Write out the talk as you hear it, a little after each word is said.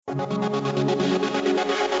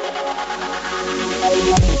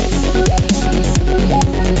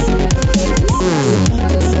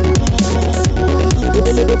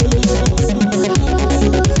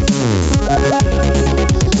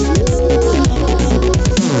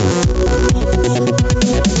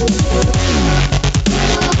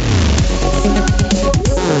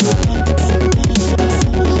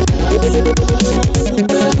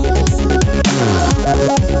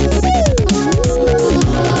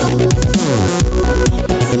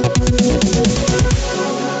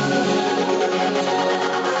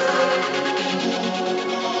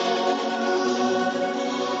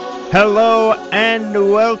Hello and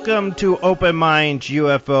welcome to Open Minds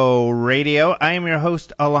UFO Radio. I am your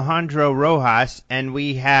host Alejandro Rojas, and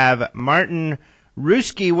we have Martin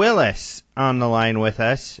Ruski Willis on the line with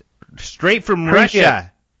us, straight from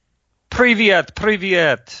Russia.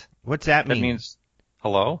 Privyet. What's that mean? That means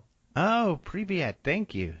hello. Oh, privyet.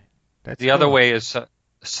 Thank you. That's the other way is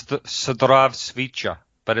Zdravstvuyte,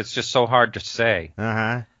 but it's just so hard to say.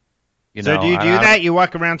 So do you do that? You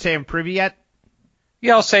walk around saying privyet?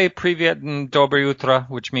 Yeah, I'll say privyet and dobry utro,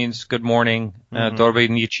 which means good morning, dobry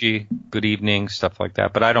nichi, good evening, stuff like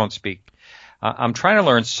that. But I don't speak. I'm trying to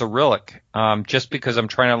learn Cyrillic, just because I'm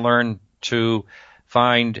trying to learn to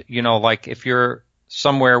find, like if you're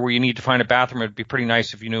somewhere where you need to find a bathroom, it'd be pretty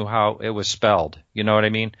nice if you knew how it was spelled. You know what I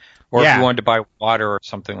mean? Or if you wanted to buy water or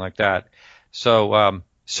something like that. So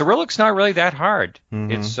Cyrillic's not really that hard.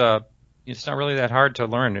 It's not really that hard to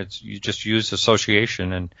learn. You just use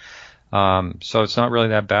association and. So it's not really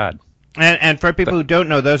that bad. And for people who don't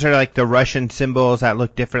know, those are like the Russian symbols that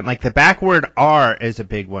look different. Like the backward R is a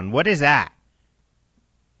big one. What is that?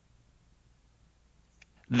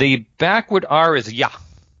 The backward R is ya.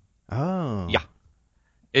 Oh. Yeah.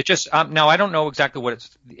 It just now I don't know exactly what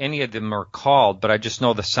any of them are called, but I just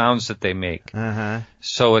know the sounds that they make.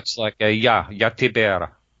 So it's like a ya tibera,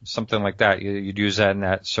 something like that. You'd use that in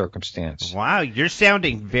that circumstance. Wow, you're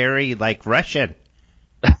sounding very like Russian.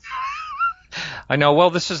 I know. Well,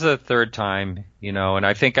 this is the third time, and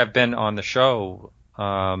I think I've been on the show,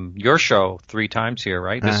 your show, 3 times here,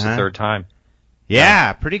 right? This is the third time.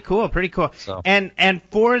 Yeah, pretty cool. So. And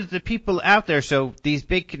for the people out there, so these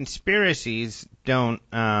big conspiracies don't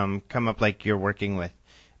come up like you're working with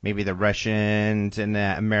maybe the Russians and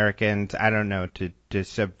the Americans, I don't know, to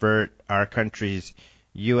subvert our country's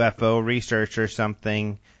UFO research or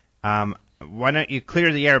something. Why don't you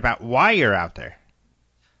clear the air about why you're out there?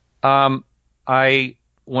 I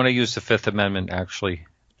want to use the Fifth Amendment, actually.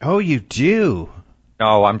 Oh, you do?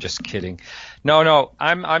 No, I'm just kidding. No,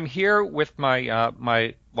 I'm here with my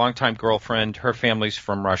my longtime girlfriend. Her family's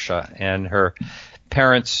from Russia, and her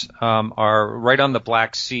parents are right on the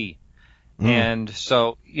Black Sea. And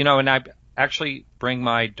so, and I actually bring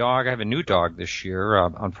my dog. I have a new dog this year.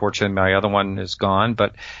 Unfortunately, my other one is gone,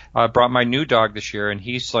 but I brought my new dog this year, and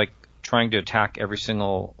he's like trying to attack every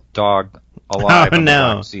single dog alive on the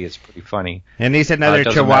Black Sea. It's pretty funny. And he's another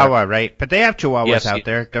Chihuahua, right? But they have Chihuahuas out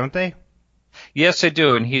there, don't they? Yes, they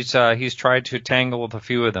do, and he's tried to tangle with a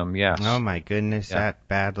few of them, yes. Oh, my goodness, that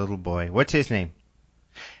bad little boy. What's his name?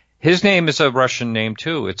 His name is a Russian name,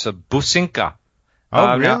 too. It's a Businka.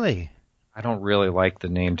 Oh, really? Now, I don't really like the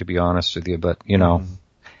name, to be honest with you, but,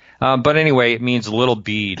 but anyway, it means little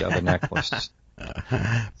bead of a necklace.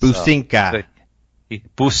 Businka.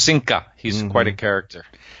 Businka. He's quite a character.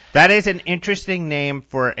 That is an interesting name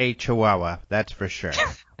for a Chihuahua, that's for sure.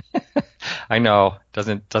 I know.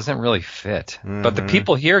 Doesn't really fit. But the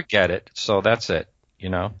people here get it, so that's it,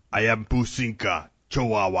 I am Businka,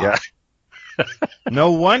 Chihuahua. Yeah.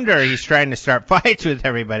 No wonder he's trying to start fights with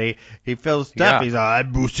everybody. He feels tough. Yeah. He's like,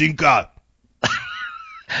 I'm Businka.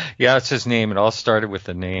 Yeah, it's his name. It all started with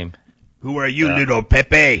the name. Who are you, little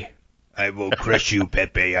Pepe? I will crush you,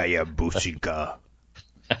 Pepe. I am Businka.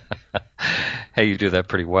 Hey, you do that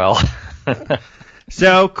pretty well.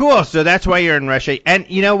 So, cool. So that's why you're in Russia. And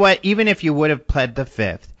you know what? Even if you would have pled the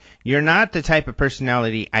Fifth, you're not the type of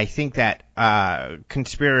personality I think that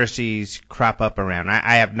conspiracies crop up around.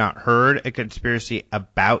 I have not heard a conspiracy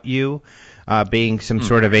about you being some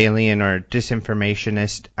sort of alien or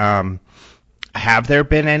disinformationist. Have there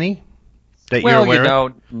been any that you're aware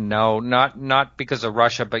of? No, not because of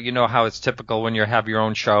Russia, but you know how it's typical when you have your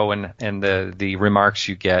own show and the remarks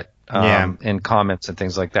you get and comments and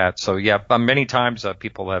things like that. So, many times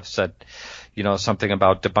people have said, something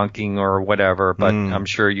about debunking or whatever, but I'm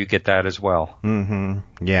sure you get that as well.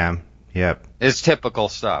 Mm-hmm. Yeah. Yep. It's typical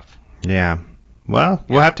stuff. Yeah. Well,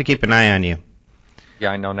 we'll have to keep an eye on you.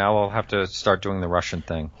 Yeah, I know. Now we'll have to start doing the Russian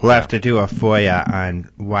thing. We'll have to do a FOIA on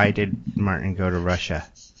why did Martin go to Russia.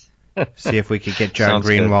 See if we could get John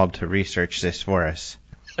Greenwald to research this for us.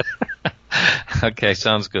 Okay,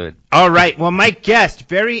 sounds good. All right. Well, my guest,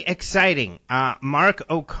 very exciting, Mark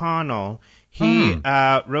O'Connell. He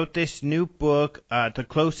wrote this new book, The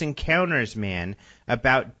Close Encounters Man,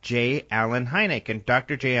 about J. Allen Hynek. And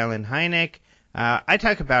Dr. J. Allen Hynek, I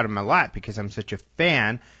talk about him a lot because I'm such a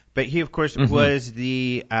fan, but he, of course, was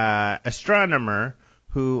the astronomer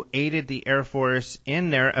who aided the Air Force in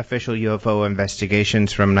their official UFO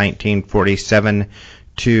investigations from 1947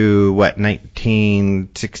 to,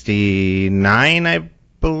 1969, I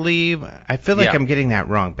believe. I feel like I'm getting that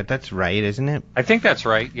wrong, but that's right, isn't it? I think that's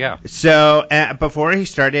right, yeah. So before he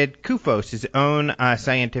started CUFOS, his own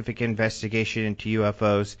scientific investigation into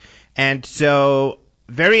UFOs. And so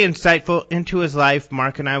very insightful into his life.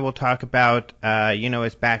 Mark and I will talk about,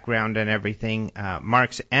 his background and everything,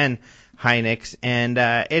 Mark's and Hynek's. And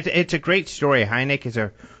it's a great story. Hynek is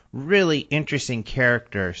a really interesting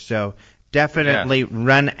character. So definitely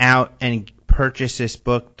run out and purchase this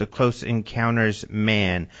book, The Close Encounters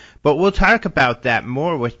Man. But we'll talk about that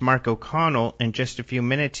more with Mark O'Connell in just a few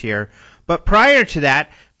minutes here. But prior to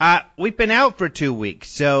that, we've been out for 2 weeks,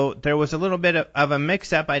 so there was a little bit of a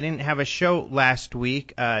mix-up. I didn't have a show last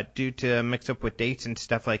week due to a mix-up with dates and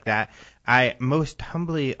stuff like that. I most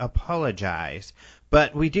humbly apologize.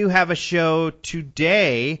 But we do have a show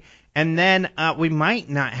today, and then we might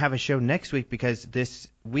not have a show next week because this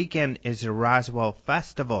weekend is the Roswell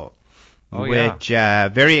Festival, which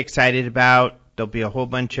very excited about. There'll be a whole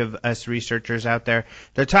bunch of us researchers out there.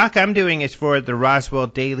 The talk I'm doing is for the Roswell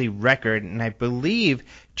Daily Record, and I believe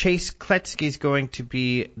Chase Kletsky is going to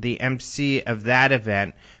be the MC of that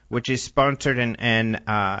event, which is sponsored and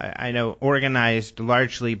I know organized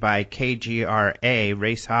largely by KGRA,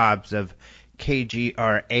 Race Hobbs of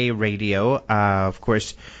KGRA Radio. Of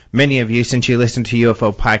course, many of you, since you listen to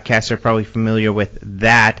UFO podcasts, are probably familiar with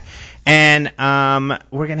that. And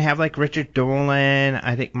we're going to have like Richard Dolan,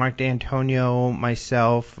 I think Mark D'Antonio,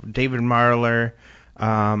 myself, David Marler.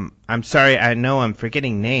 I'm sorry, I know I'm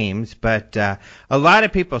forgetting names, but a lot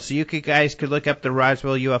of people. So you guys could look up the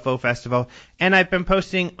Roswell UFO Festival. And I've been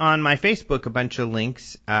posting on my Facebook a bunch of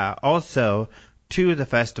links also to the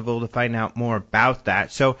festival to find out more about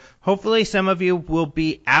that. So hopefully some of you will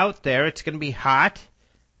be out there. It's going to be hot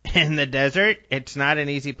in the desert. It's not an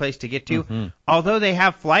easy place to get to, although they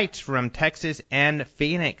have flights from Texas and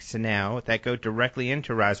Phoenix now that go directly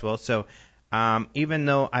into Roswell. So even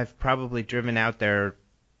though I've probably driven out there,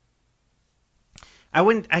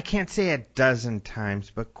 I can't say a dozen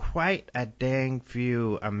times, but quite a dang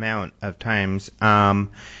few amount of times.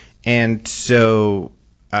 And so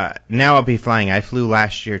now I'll be flying. I flew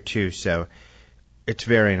last year too, so it's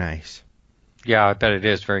very nice. Yeah, I bet it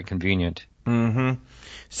is very convenient.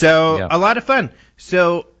 So a lot of fun.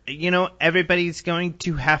 So, everybody's going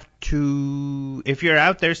to have to, if you're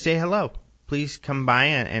out there, say hello. Please come by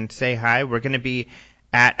and say hi. We're going to be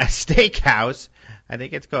at a steakhouse. I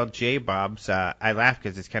think it's called J Bob's. I laugh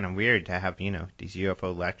because it's kind of weird to have, these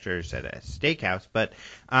UFO lectures at a steakhouse. But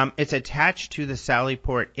it's attached to the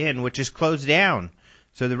Sallyport Inn, which is closed down.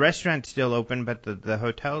 So the restaurant's still open, but the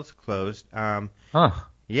hotel's closed.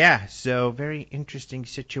 Yeah, so very interesting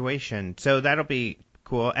situation. So that'll be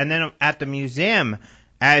cool. And then at the museum,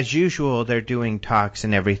 as usual, they're doing talks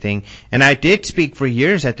and everything. And I did speak for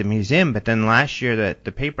years at the museum, but then last year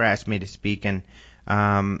the paper asked me to speak, and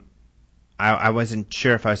I wasn't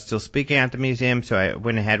sure if I was still speaking at the museum, so I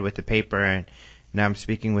went ahead with the paper, and now I'm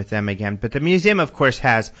speaking with them again. But the museum, of course,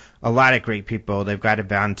 has a lot of great people. They've got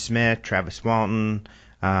Yvonne Smith, Travis Walton,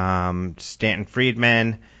 Stanton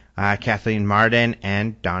Friedman, Kathleen Martin,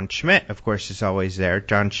 and Don Schmidt, of course, is always there.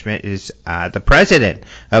 Don Schmidt is the president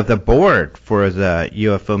of the board for the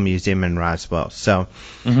UFO Museum in Roswell. So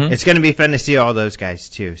it's going to be fun to see all those guys,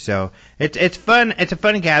 too. So it's fun. It's a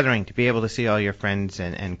fun gathering to be able to see all your friends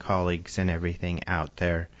and colleagues and everything out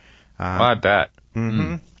there. I bet.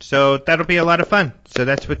 So that'll be a lot of fun. So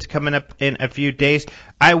that's what's coming up in a few days.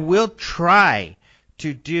 I will try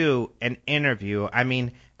to do an interview. I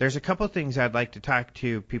mean, there's a couple things I'd like to talk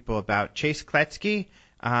to people about. Chase Kletsky,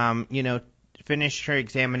 finished her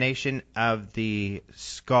examination of the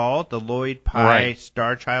skull, the Lloyd Pye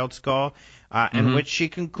Star Child skull, in which she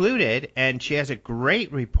concluded, and she has a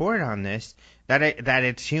great report on this, that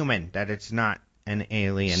it's human, that it's not an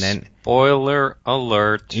alien. And spoiler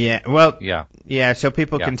alert. Yeah, well, yeah, so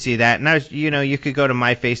people can see that. And you could go to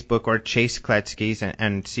my Facebook or Chase Kletsky's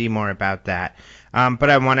and see more about that. But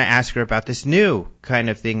I want to ask her about this new kind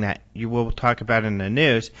of thing that you will talk about in the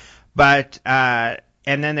news. But and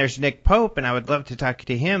then there's Nick Pope, and I would love to talk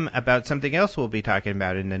to him about something else we'll be talking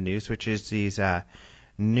about in the news, which is these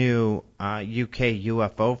new UK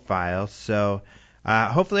UFO files. So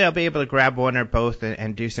hopefully I'll be able to grab one or both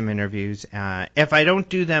and do some interviews. If I don't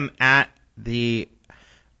do them at the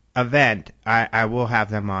event, I will have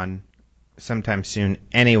them on sometime soon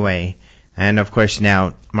anyway. And of course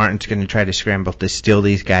now Martin's going to try to scramble to steal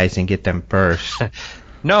these guys and get them first.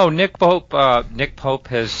 No, Nick Pope. Nick Pope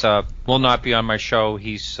has will not be on my show.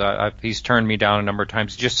 He's turned me down a number of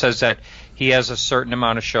times. He just says that he has a certain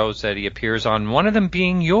amount of shows that he appears on. One of them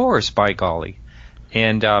being yours, by golly,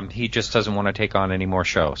 and he just doesn't want to take on any more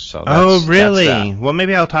shows. So oh, really? That's well,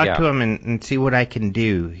 maybe I'll talk to him and see what I can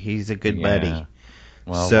do. He's a good buddy.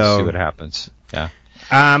 Well, we'll see what happens. Yeah.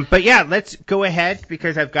 But yeah, let's go ahead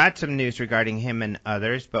because I've got some news regarding him and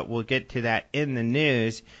others, but we'll get to that in the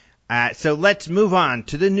news. So let's move on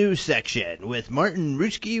to the news section with Martin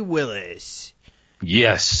Ruski Willis.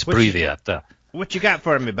 Yes, привет. What you got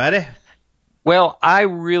for me, buddy? Well, I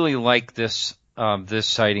really like this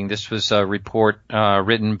sighting. This was a report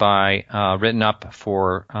written up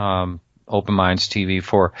for Open Minds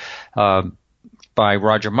TV by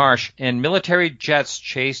Roger Marsh. And military jets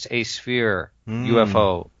chased a sphere.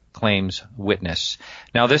 UFO claims witness.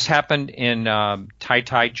 Now, this happened in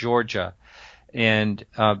Tai, Georgia. And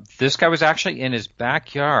this guy was actually in his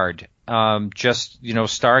backyard, just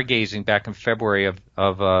stargazing back in February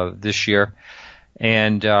of this year,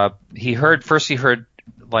 and he heard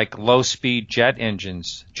like low speed jet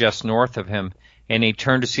engines just north of him, and he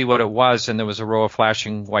turned to see what it was, and there was a row of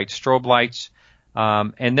flashing white strobe lights,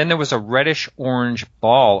 and then there was a reddish orange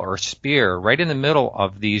ball or spear right in the middle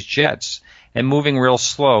of these jets and moving real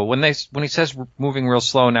slow. When he says moving real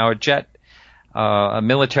slow, now a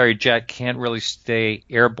military jet can't really stay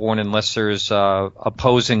airborne unless there's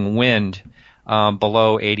opposing wind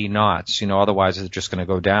below 80 knots. Otherwise it's just going to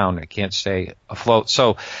go down. It can't stay afloat.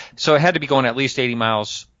 So it had to be going at least 80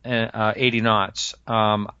 knots,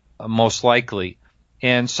 most likely.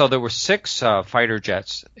 And so there were 6 fighter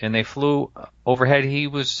jets, and they flew overhead. He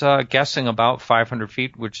was guessing about 500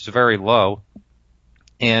 feet, which is very low.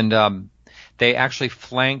 And they actually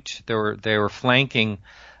flanked. They were flanking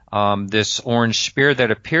this orange spear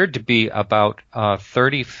that appeared to be about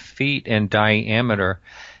 30 feet in diameter,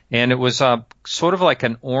 and it was sort of like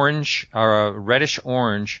an orange or a reddish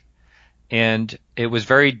orange, and it was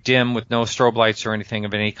very dim with no strobe lights or anything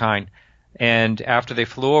of any kind. And after they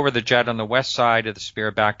flew over the jet on the west side of the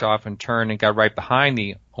spear, backed off and turned and got right behind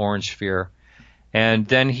the orange sphere, and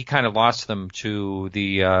then he kind of lost them to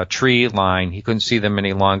the tree line. He couldn't see them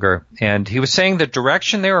any longer, and he was saying the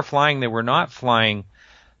direction they were not flying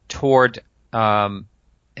toward a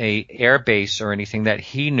air base or anything that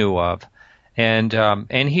he knew of, and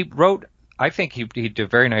he wrote. I think he did a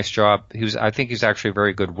very nice job. I think he's actually a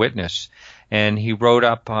very good witness, and he wrote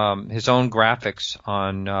up his own graphics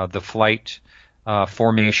on the flight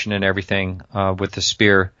formation and everything with the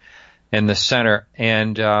spear in the center,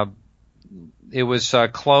 and it was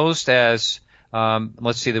closed as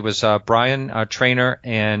let's see, there was Brian Traynor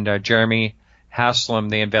and Jeremy Haslam.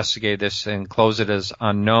 They investigated this and closed it as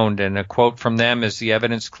unknown. And a quote from them is, "The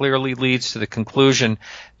evidence clearly leads to the conclusion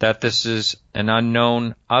that this is an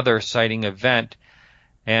unknown other sighting event."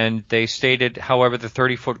 And they stated, however, the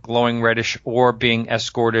 30-foot glowing reddish orb being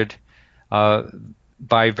escorted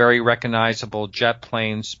by very recognizable jet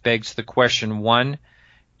planes begs the question, 1,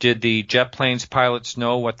 did the jet planes pilots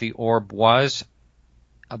know what the orb was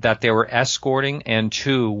that they were escorting, and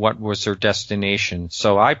 2, what was their destination?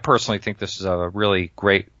 So I personally think this is a really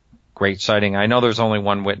great sighting. I know there's only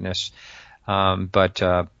one witness, but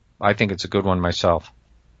I think it's a good one myself.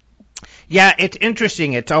 Yeah, it's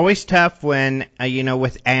interesting. It's always tough when,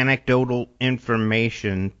 with anecdotal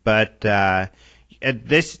information, but these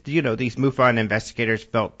MUFON investigators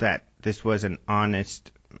felt that this was an honest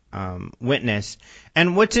witness.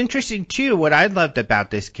 And what's interesting too, what I loved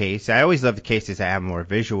about this case, I always love the cases that have more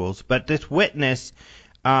visuals, but this witness,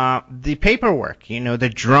 the paperwork,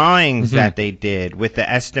 the drawings that they did with the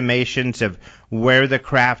estimations of where the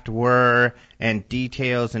craft were and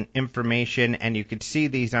details and information, and you could see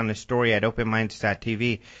these on the story at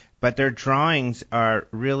openminds.tv, but their drawings are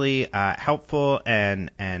really helpful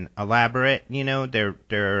and elaborate.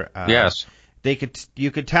 Yes.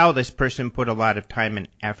 You could tell this person put a lot of time and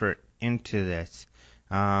effort into this.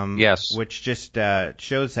 Yes. Which just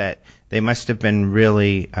shows that they must have been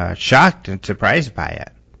really shocked and surprised by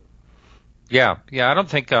it. Yeah. I don't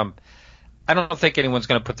think anyone's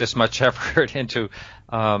going to put this much effort into.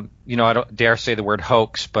 I don't dare say the word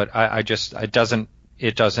hoax, but it doesn't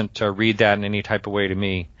read that in any type of way to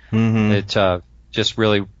me. Mm-hmm. It just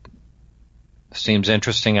really seems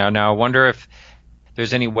interesting. Now I wonder if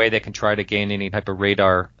there's any way they can try to gain any type of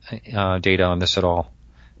radar data on this at all.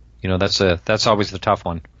 That's always the tough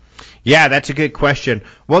one. Yeah, that's a good question.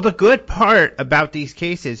 Well, the good part about these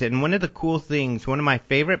cases, and one of the cool things, one of my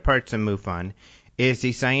favorite parts of MUFON, is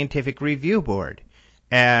the Scientific Review Board,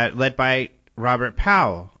 led by Robert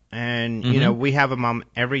Powell. And, Mm-hmm. we have them on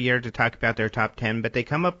every year to talk about their top 10, but they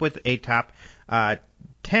come up with a top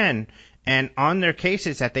 10, and on their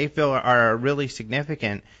cases that they feel are really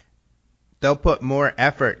significant, they'll put more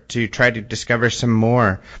effort to try to discover some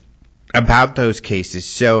more about those cases.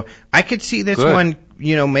 So I could see this Good. one,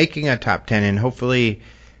 making a top 10, and hopefully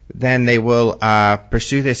then they will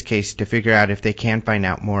pursue this case to figure out if they can find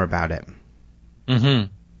out more about it.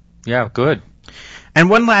 Mm-hmm. Yeah, good. And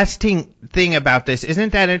one last thing about this,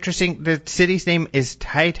 isn't that interesting? The city's name is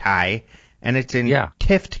Tai, and it's in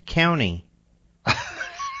Tift County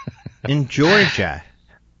in Georgia.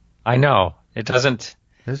 I know. It doesn't...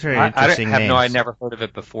 Those are interesting names. I've never heard of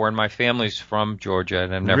it before, and my family's from Georgia,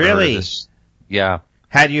 and I've never heard of this. Yeah.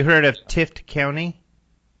 Had you heard of Tift County?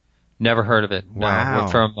 Never heard of it. Wow. No.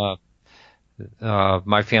 We're from,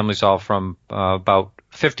 my family's all from about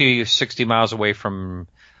 50, 60 miles away from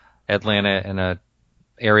Atlanta in a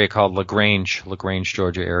area called LaGrange,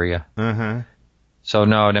 Georgia area. Uh-huh. So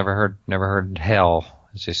no, never heard hell,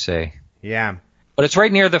 as they say. Yeah. But it's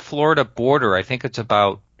right near the Florida border. I think it's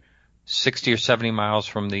about 60 or 70 miles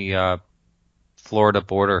from the Florida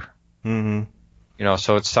border. Mm-hmm.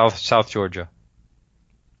 So it's South Georgia.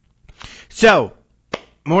 So,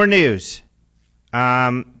 more news.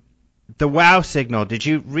 The WOW signal. Did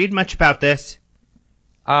you read much about this?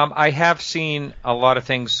 I have seen a lot of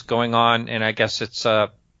things going on, and I guess it's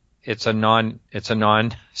a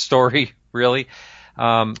non-story, really.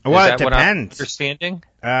 Well, is that it depends. What I'm understanding?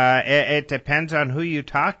 It depends on who you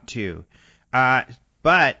talk to.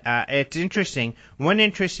 But it's interesting. One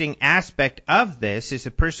interesting aspect of this is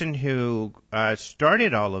the person who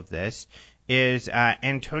started all of this is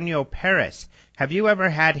Antonio Perez. Have you ever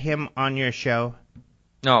had him on your show?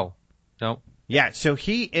 No. Yeah, so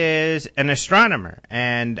he is an astronomer,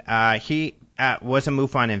 and he was a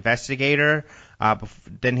MUFON investigator.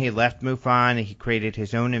 Then he left MUFON, and he created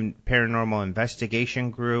his own paranormal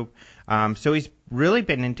investigation group. So he's really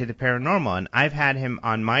been into the paranormal, and I've had him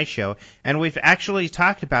on my show, and we've actually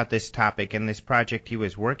talked about this topic and this project he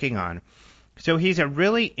was working on. So he's a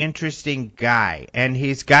really interesting guy, and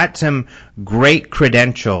he's got some great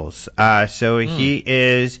credentials. He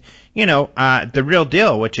is, the real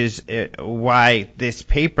deal, which is why this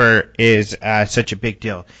paper is such a big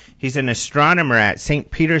deal. He's an astronomer at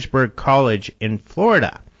St. Petersburg College in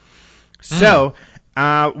Florida. So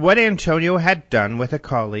what Antonio had done with a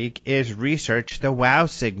colleague is research the WOW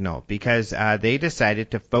signal, because they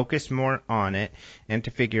decided to focus more on it and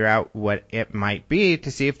to figure out what it might be,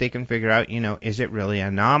 to see if they can figure out, is it really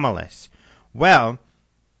anomalous? Well,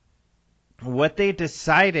 what they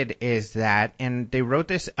decided is that, and they wrote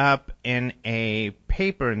this up in a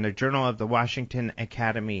paper in the Journal of the Washington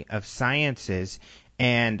Academy of Sciences,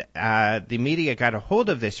 and the media got a hold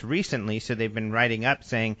of this recently, so they've been writing up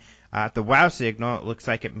saying, the WOW signal, it looks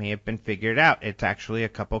like it may have been figured out. It's actually a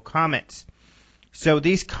couple comets. So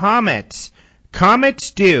these comets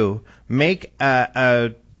do make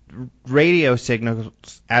a radio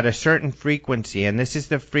signals at a certain frequency, and this is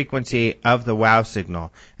the frequency of the WOW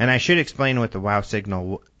signal. And I should explain what the WOW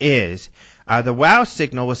signal is. The WOW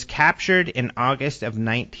signal was captured in August of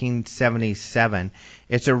 1977.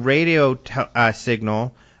 It's a radio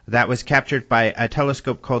signal that was captured by a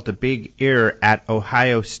telescope called the Big Ear at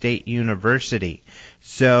Ohio State University.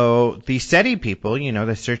 So the SETI people,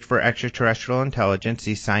 the Search for Extraterrestrial Intelligence,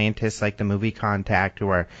 these scientists like the movie Contact who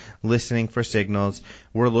are listening for signals,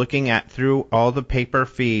 were looking at through all the paper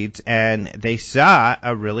feeds, and they saw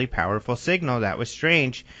a really powerful signal that was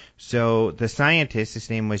strange. So the scientist, his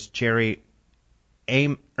name was Jerry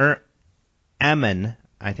Ammon,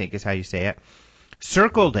 I think is how you say it,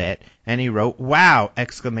 circled it, and he wrote "Wow!"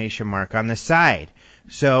 exclamation mark on the side.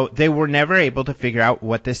 So they were never able to figure out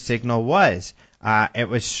what this signal was. It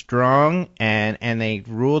was strong, and they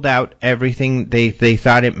ruled out everything they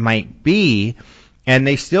thought it might be, and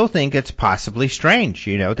they still think it's possibly strange.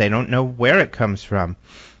 They don't know where it comes from.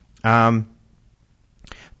 But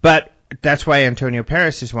that's why Antonio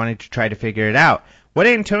Perez is wanting to try to figure it out. What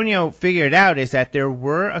Antonio figured out is that there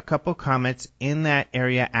were a couple comets in that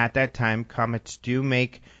area at that time. Comets do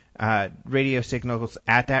make radio signals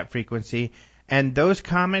at that frequency, and those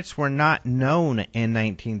comets were not known in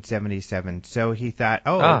 1977. So he thought,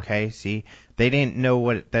 okay, see, they didn't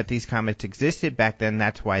know that these comets existed back then.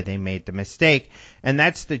 That's why they made the mistake, and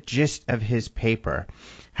that's the gist of his paper.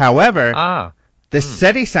 However, the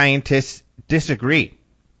SETI scientists disagree.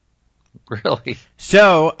 Really?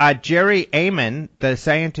 So Jerry Amon, the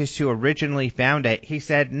scientist who originally found it, he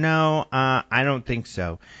said, no, I don't think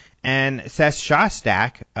so. And Seth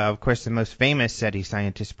Shostak, of course the most famous SETI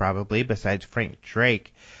scientist probably, besides Frank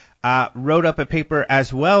Drake, wrote up a paper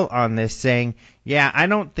as well on this saying, yeah, I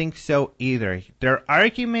don't think so either. Their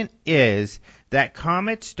argument is that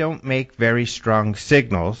comets don't make very strong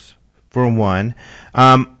signals, for one.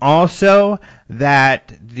 Also,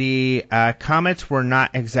 that the comets were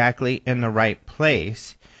not exactly in the right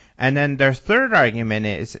place. And then their third argument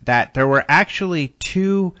is that there were actually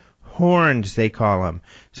two horns, they call them.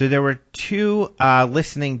 So there were two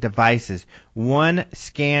listening devices. One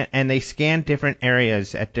and they scan different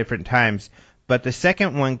areas at different times, but the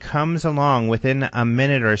second one comes along within a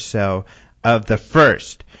minute or so of the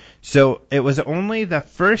first. So it was only the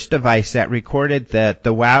first device that recorded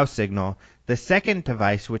the wow signal. The second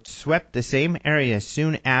device, which swept the same area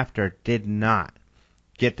soon after, did not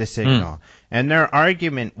get the signal. And their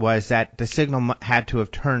argument was that the signal had to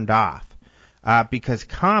have turned off because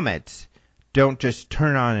comets don't just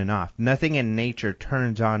turn on and off. Nothing in nature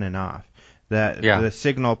turns on and off. The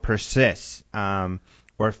signal persists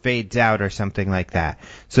or fades out or something like that.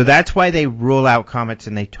 So that's why they rule out comets,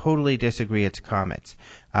 and they totally disagree it's comets.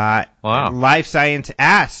 Wow. Live Science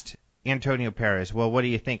asked Antonio Perez, well, what do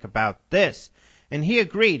you think about this? And he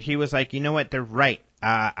agreed. He was like, you know what, they're right.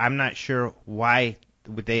 I'm not sure why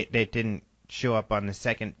they didn't show up on the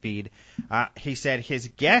second feed. He said his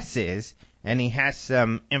guess is, and he has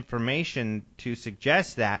some information to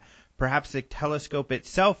suggest that perhaps the telescope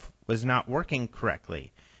itself was not working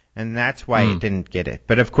correctly, and that's why it didn't get it.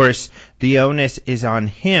 But of course, the onus is on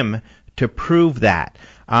him to prove that.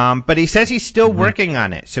 But he says he's still working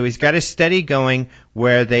on it. So he's got a study going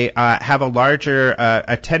where they have a larger,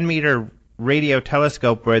 a 10-meter radio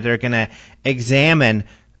telescope where they're going to examine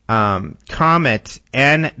comets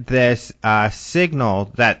and this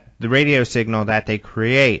signal, that the radio signal that they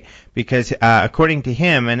create. Because according to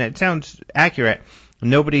him, and it sounds accurate,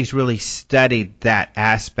 nobody's really studied that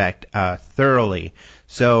aspect thoroughly.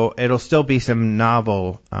 So it'll still be some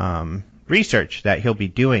novel research that he'll be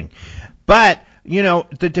doing. But, you know,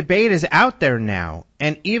 the debate is out there now.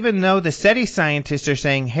 And even though the SETI scientists are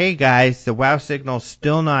saying, hey, guys, the wow signal's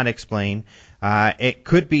still not explained, it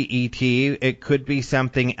could be ET, it could be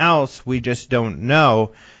something else, we just don't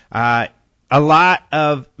know. A lot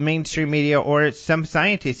of mainstream media, or some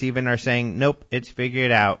scientists even, are saying, nope, it's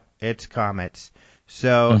figured out, it's comets.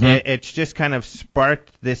 So it's just kind of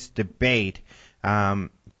sparked this debate.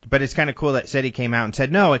 But it's kind of cool that SETI came out and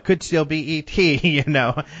said, no, it could still be ET, you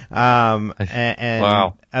know, and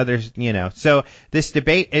wow. Others, you know. So this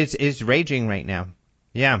debate is raging right now.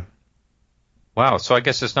 Yeah. Wow. So I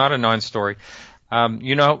guess it's not a non-story.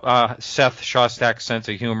 You know, Seth Shostak's sense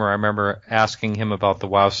of humor, I remember asking him about the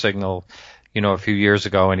wow signal, you know, a few years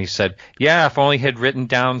ago, and he said, yeah, if only he'd written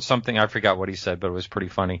down something, I forgot what he said, but it was pretty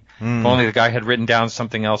funny. If only the guy had written down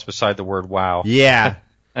something else beside the word wow. Yeah.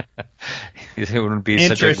 It wouldn't be we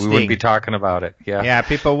wouldn't be talking about it. Yeah. Yeah,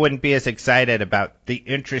 people wouldn't be as excited about the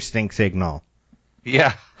interesting signal.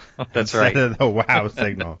 Yeah, that's right. Instead of the wow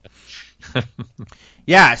signal.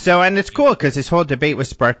 Yeah, so, and it's cool because this whole debate was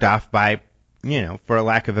sparked off by, you know, for a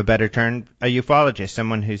lack of a better term, a ufologist,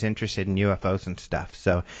 someone who's interested in UFOs and stuff.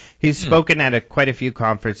 So he's spoken at quite a few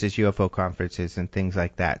conferences, UFO conferences and things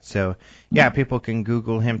like that. So, yeah, people can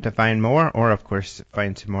Google him to find more, or, of course,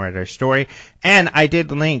 find some more at our story. And I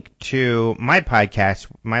did link to my podcast,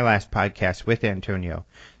 my last podcast with Antonio.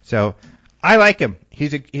 So I like him.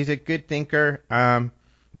 He's a good thinker.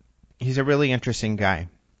 He's a really interesting guy.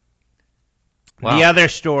 Wow. The other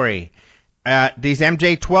story. These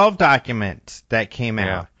MJ-12 documents that came out.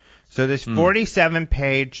 Yeah. So this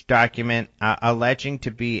 47-page document alleging to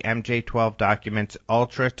be MJ-12 documents,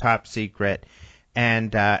 ultra top secret,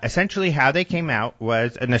 and essentially how they came out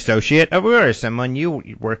was an associate of yours, someone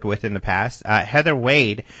you worked with in the past, Heather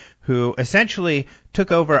Wade, who essentially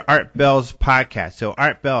took over Art Bell's podcast. So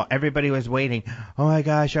Art Bell, everybody was waiting. Oh my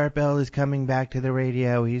gosh, Art Bell is coming back to the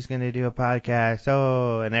radio. He's going to do a podcast.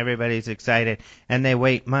 Oh, and everybody's excited. And they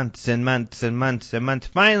wait months and months and months and months.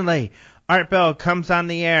 Finally, Art Bell comes on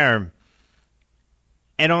the air.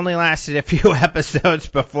 It only lasted a few episodes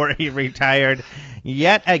before he retired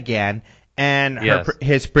yet again. And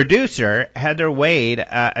his producer, Heather Wade,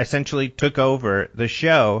 essentially took over the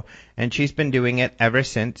show, and she's been doing it ever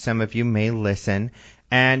since. Some of you may listen.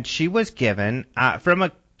 And she was given, from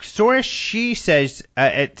a source, she says,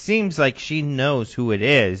 it seems like she knows who it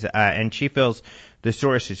is, and she feels the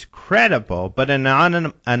source is credible, but an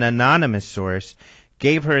anonymous source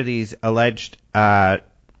gave her these alleged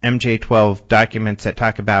MJ-12 documents that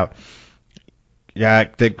talk about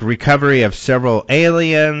the recovery of several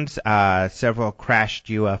aliens, several crashed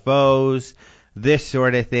UFOs, this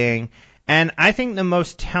sort of thing. And I think the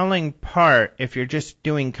most telling part, if you're just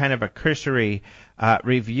doing kind of a cursory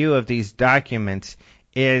review of these documents,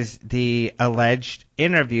 is the alleged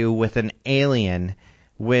interview with an alien,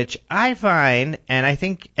 which I find, and I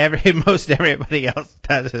think most everybody else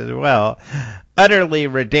does as well, utterly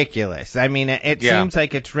ridiculous. I mean, it seems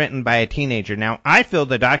like it's written by a teenager. Now, I feel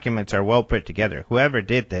the documents are well put together. Whoever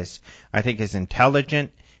did this, I think, is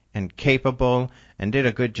intelligent and capable and did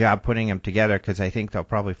a good job putting them together, because I think they'll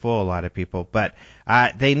probably fool a lot of people. But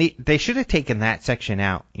they should have taken that section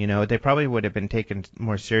out. You know, they probably would have been taken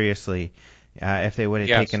more seriously if they would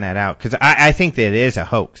have taken that out, because I think that it is a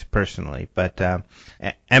hoax personally. But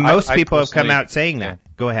and most people have come out saying that.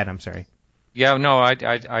 Go ahead. I'm sorry. Yeah, no, I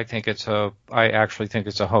think I actually think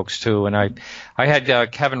it's a hoax too. And I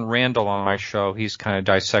had Kevin Randall on my show. He's kind of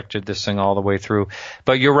dissected this thing all the way through.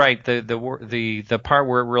 But you're right. The part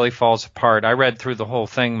where it really falls apart, I read through the whole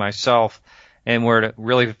thing myself, and where it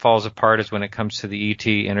really falls apart is when it comes to the ET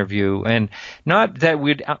interview. And not that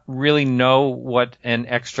we'd really know what an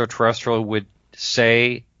extraterrestrial would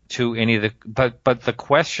say to any of the, but the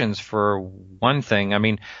questions, for one thing. I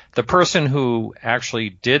mean, the person who actually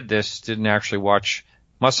did this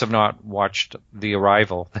must have not watched The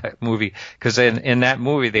Arrival, that movie, because in that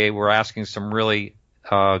movie they were asking some really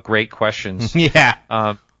great questions. Yeah.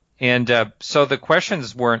 So the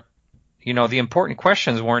questions weren't, the important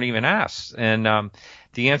questions weren't even asked, and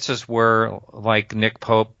the answers were like Nick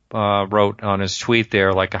Pope wrote on his tweet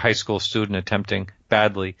there, like a high school student attempting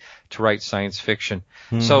badly to write science fiction.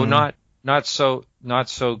 Mm-hmm. So not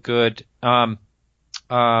so good.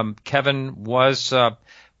 Kevin was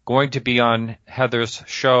going to be on Heather's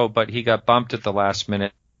show, but he got bumped at the last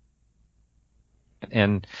minute.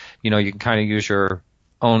 And you can kind of use your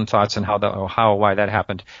own thoughts on why that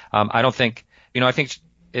happened. I don't think I think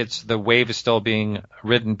it's the wave is still being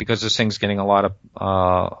ridden because this thing's getting a lot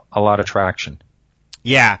of traction.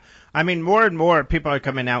 Yeah. I mean, more and more people are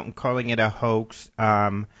coming out and calling it a hoax.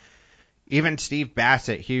 Even Steve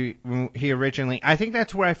Bassett, he originally, I think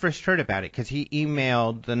that's where I first heard about it, because he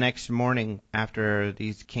emailed the next morning after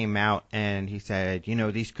these came out, and he said,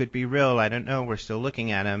 these could be real. I don't know. We're still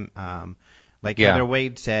looking at them. Heather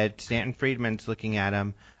Wade said, Stanton Friedman's looking at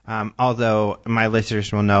them. Although my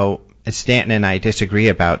listeners will know, Stanton and I disagree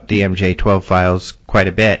about the MJ12 files quite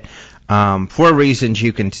a bit. For reasons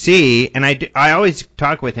you can see, and I always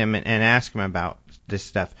talk with him and ask him about this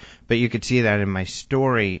stuff, but you could see that in my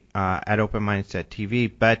story at Open Mindset TV.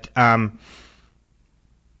 But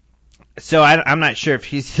so I'm not sure if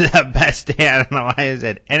he's the best to analyze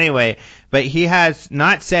it anyway, but he has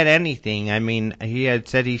not said anything. I mean, he had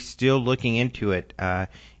said he's still looking into it.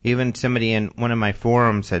 Even somebody in one of my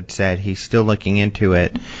forums had said he's still looking into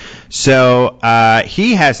it. So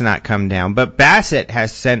he has not come down. But Bassett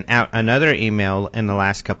has sent out another email in the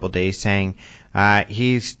last couple of days saying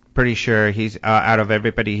he's pretty sure he's out of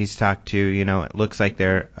everybody he's talked to, it looks like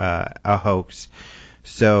they're a hoax.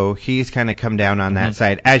 So he's kind of come down on that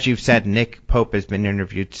side. As you've said, Nick Pope has been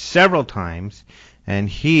interviewed several times, and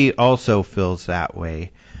he also feels that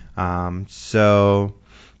way. So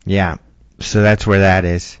that's where that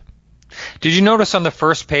is. Did you notice on the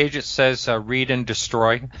first page it says read and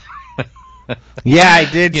destroy? Yeah, I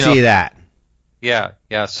did see that. Yeah.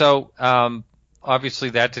 So obviously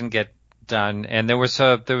that didn't get done, and there was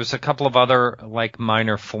a couple of other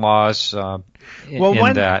minor flaws in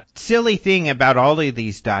that. Silly thing about all of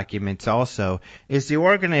these documents also is the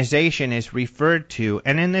organization is referred to,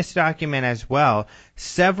 and in this document as well,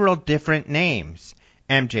 several different names.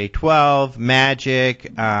 MJ12,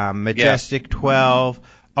 Magic, Majestic 12,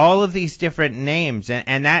 all of these different names,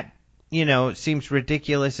 and that seems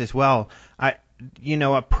ridiculous as well.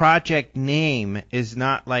 A project name is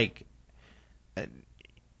not like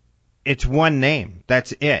it's one name.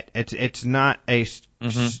 That's it. It's not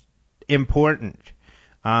important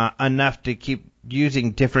enough to keep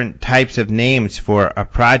using different types of names for a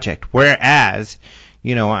project. Whereas,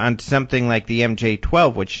 on something like the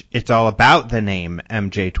MJ12, which it's all about the name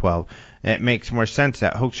MJ12, it makes more sense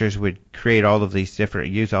that hoaxers would use all of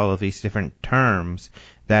these different terms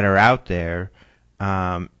that are out there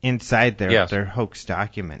inside their hoax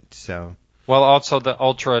documents. So. Well, also the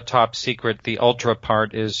ultra top secret, the ultra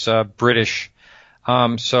part is British.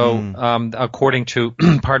 According to,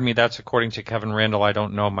 pardon me, that's according to Kevin Randall. I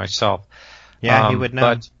don't know myself. Yeah, he would know.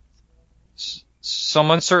 But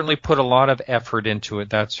someone certainly put a lot of effort into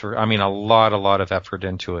it. A lot of effort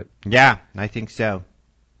into it. Yeah, I think so.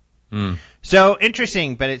 So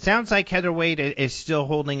interesting, but it sounds like Heather Wade is still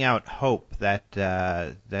holding out hope that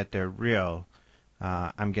they're real.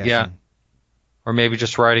 I'm guessing. Yeah. Or maybe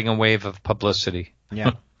just riding a wave of publicity.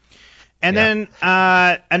 Yeah. And then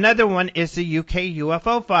another one is the UK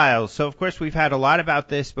UFO files. So, of course, we've had a lot about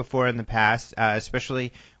this before in the past,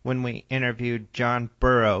 especially when we interviewed John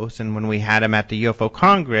Burroughs and when we had him at the UFO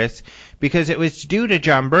Congress, because it was due to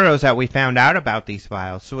John Burroughs that we found out about these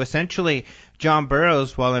files. So, essentially, John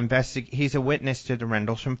Burroughs, while he's a witness to the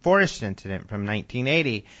Rendlesham Forest incident from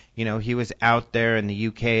 1980. You know, he was out there in the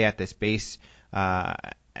UK at this base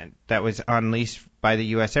that was on lease by the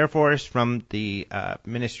U.S. Air Force from the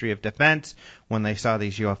Ministry of Defense when they saw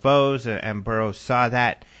these UFOs, and Burroughs saw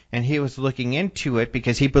that, and he was looking into it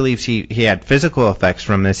because he believes he had physical effects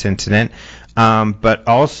from this incident, but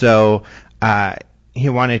also he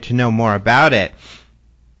wanted to know more about it.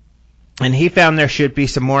 And he found there should be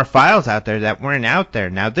some more files out there that weren't out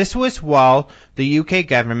there. Now, this was while the UK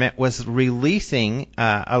government was releasing,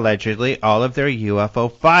 allegedly, all of their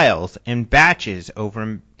UFO files in batches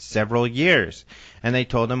over several years. And they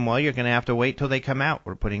told him, well, you're going to have to wait till they come out.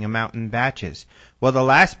 We're putting them out in batches. Well, the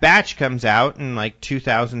last batch comes out in like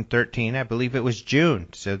 2013. I believe it was June,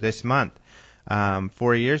 so this month,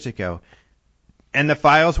 4 years ago. And the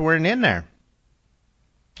files weren't in there.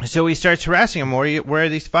 So he starts harassing him. Where are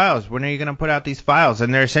these files? When are you going to put out these files?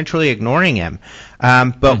 And they're essentially ignoring him.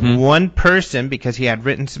 But one person, because he had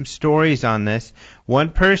written some stories on this, one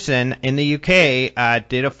person in the UK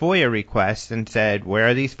did a FOIA request and said, where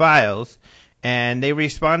are these files? And they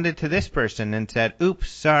responded to this person and said, oops,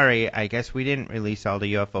 sorry, I guess we didn't release all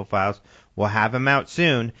the UFO files. We'll have them out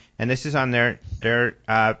soon. And this is on their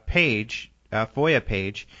page, FOIA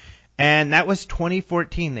page. And that was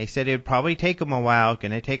 2014. They said it would probably take them a while.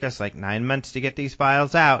 Going to take us like 9 months to get these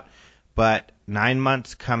files out. But 9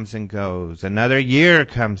 months comes and goes. Another year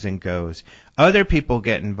comes and goes. Other people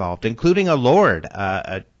get involved, including a lord,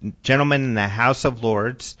 a gentleman in the House of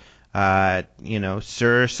Lords,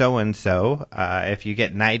 Sir so-and-so. If you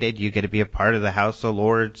get knighted, you get to be a part of the House of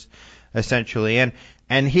Lords, essentially.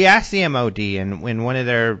 And he asked the MOD in one of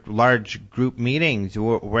their large group meetings,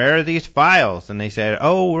 where are these files? And they said,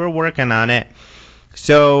 oh, we're working on it.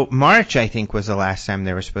 So March, I think, was the last time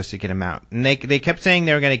they were supposed to get them out. And they kept saying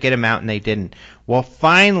they were going to get them out, and they didn't. Well,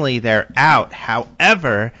 finally, they're out.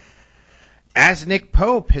 However, as Nick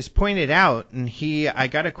Pope has pointed out, and I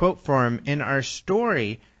got a quote for him in our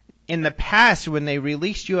story, in the past, when they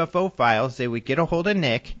released UFO files, they would get a hold of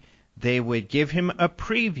Nick, they would give him a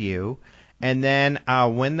preview, and then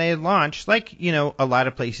when they launched, like, a lot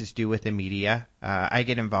of places do with the media, I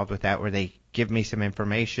get involved with that where they give me some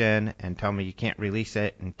information and tell me you can't release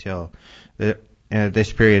it until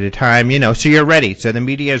this period of time, so you're ready. So the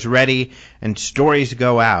media is ready and stories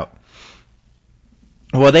go out.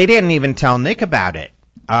 Well, they didn't even tell Nick about it.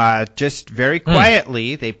 Just very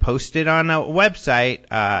quietly, they posted on a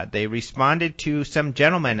website. They responded to some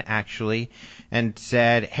gentleman, actually, and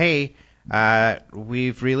said, hey,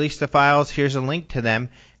 we've released the files. Here's a link to them.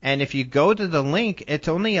 And if you go to the link, it's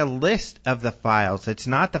only a list of the files. It's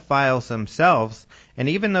not the files themselves. And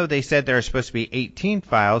even though they said there are supposed to be 18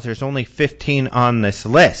 files, there's only 15 on this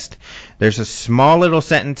list. There's a small little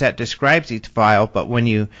sentence that describes each file, but when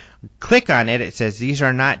you click on it, it says these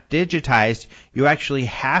are not digitized. You actually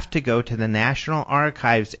have to go to the National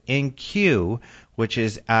Archives in Kew, which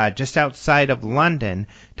is just outside of London,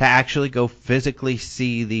 to actually go physically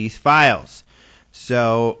see these files.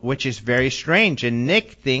 So, which is very strange. And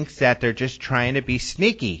Nick thinks that they're just trying to be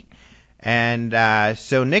sneaky. And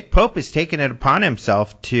so Nick Pope has taken it upon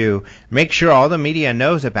himself to make sure all the media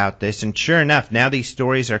knows about this. And sure enough, now these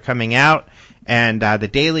stories are coming out. And the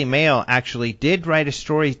Daily Mail actually did write a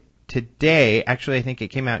story today. Actually, I think it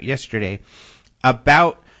came out yesterday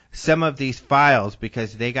about some of these files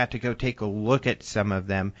because they got to go take a look at some of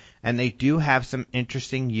them, and they do have some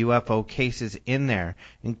interesting UFO cases in there,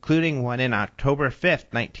 including one in October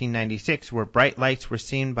 5th, 1996, where bright lights were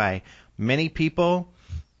seen by many people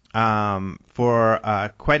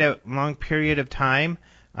for quite a long period of time.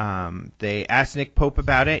 They asked Nick Pope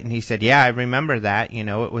about it, and he said, yeah, I remember that.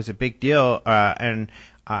 It was a big deal, and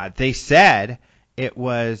they said it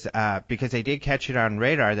was because they did catch it on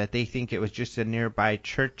radar that they think it was just a nearby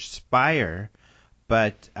church spire.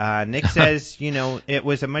 But Nick says, it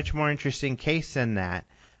was a much more interesting case than that.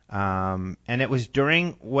 And it was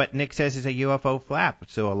during what Nick says is a UFO flap.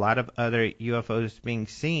 So a lot of other UFOs being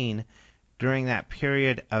seen during that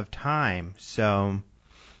period of time. So,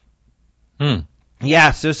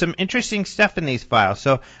 yeah, so some interesting stuff in these files.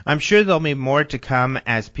 So I'm sure there'll be more to come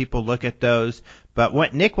as people look at those. But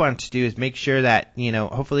what Nick wants to do is make sure that,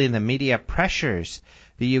 hopefully the media pressures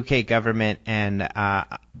the UK government and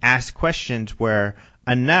ask questions where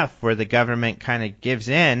enough where the government kind of gives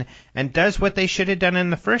in and does what they should have done in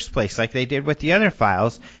the first place, like they did with the other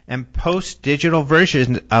files, and post digital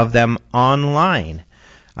versions of them online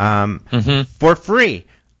for free.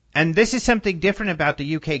 And this is something different about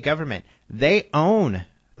the UK government. They own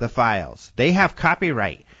the files. They have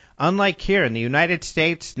copyright. Unlike here in the United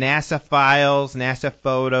States, NASA files, NASA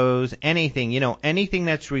photos, anything, anything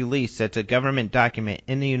that's released that's a government document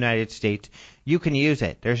in the United States, you can use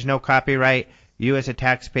it. There's no copyright. You as a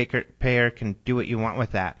taxpayer can do what you want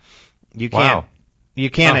with that. You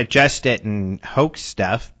can't adjust it and hoax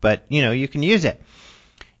stuff, but, you can use it.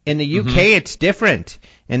 In the UK, it's different.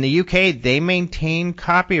 In the UK, they maintain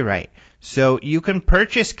copyright. So you can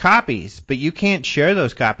purchase copies, but you can't share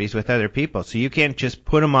those copies with other people. So you can't just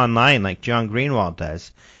put them online like John Greenwald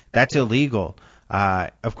does. That's illegal.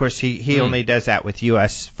 Of course, he only does that with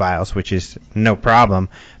U.S. files, which is no problem.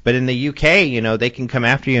 But in the U.K., they can come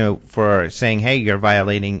after you for saying, hey, you're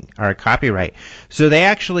violating our copyright. So they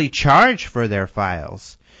actually charge for their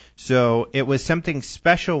files. So it was something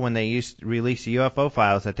special when they used to release the UFO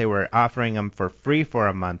files that they were offering them for free for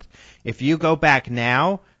a month. If you go back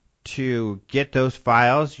now to get those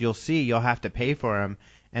files, you'll see you'll have to pay for them.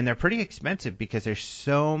 And they're pretty expensive because there's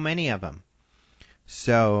so many of them.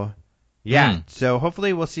 So... yeah, so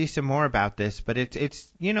hopefully we'll see some more about this, but it's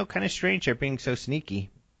kind of strange they're being so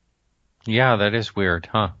sneaky. Yeah, that is weird,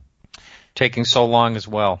 huh? Taking so long as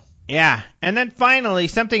well. Yeah, and then finally,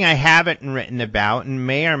 something I haven't written about, and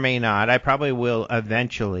may or may not, I probably will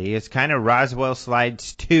eventually, is kind of Roswell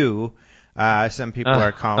Slides 2, some people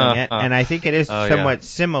are calling it, and I think it is somewhat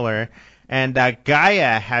similar, and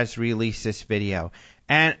Gaia has released this video.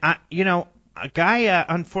 And, Gaia,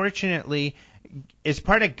 unfortunately... is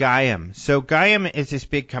part of Gaiam. So Gaiam is this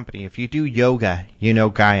big company. If you do yoga, you know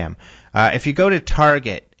Gaiam. If you go to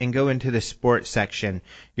Target and go into the sports section,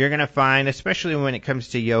 you're going to find, especially when it comes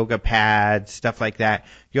to yoga pads, stuff like that,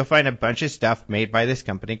 you'll find a bunch of stuff made by this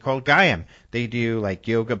company called Gaiam. They do like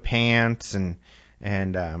yoga pants and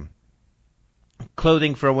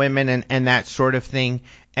clothing for women and that sort of thing.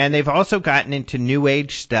 And they've also gotten into New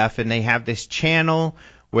Age stuff, and they have this channel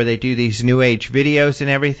where they do these New Age videos and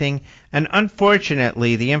everything. And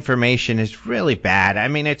unfortunately, the information is really bad. I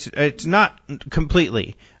mean, it's not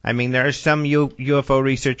completely. I mean, there are some UFO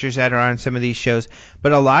researchers that are on some of these shows,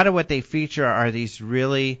 but a lot of what they feature are these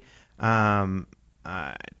really,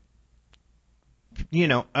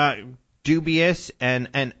 dubious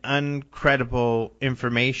and uncredible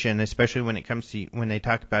information, especially when it comes to when they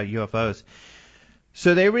talk about UFOs.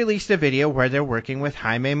 So they released a video where they're working with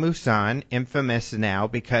Jaime Maussan, infamous now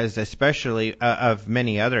because especially of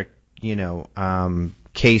many other,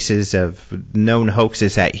 cases of known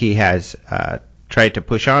hoaxes that he has tried to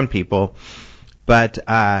push on people. But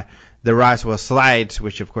the Roswell Slides,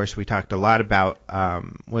 which of course we talked a lot about,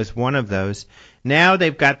 was one of those. Now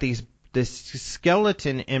they've got this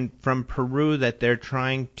skeleton from Peru that they're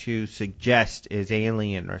trying to suggest is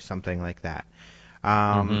alien or something like that.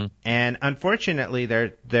 And unfortunately,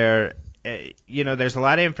 there's a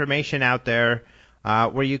lot of information out there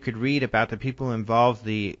where you could read about the people involved,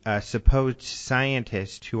 the supposed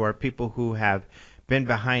scientists who are people who have been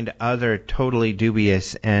behind other totally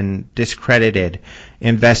dubious and discredited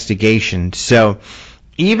investigations. So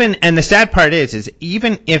and the sad part is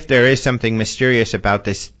even if there is something mysterious about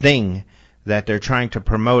this thing that they're trying to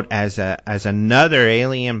promote as another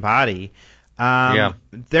alien body,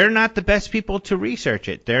 they're not the best people to research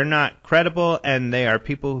it. They're not credible, and they are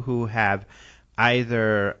people who have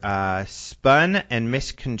either spun and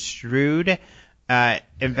misconstrued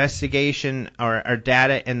investigation or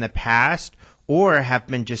data in the past, or have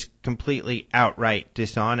been just completely outright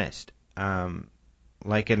dishonest,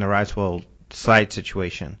 like in the Roswell Slide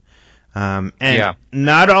situation.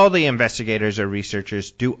 Not all the investigators or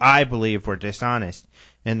researchers do I believe were dishonest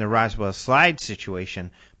in the Roswell Slide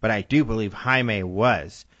situation, but I do believe Jaime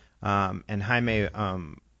was. And Jaime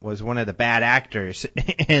was one of the bad actors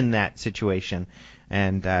in that situation.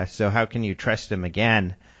 And so how can you trust him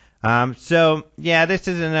again? This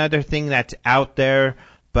is another thing that's out there.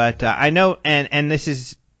 But I know, and this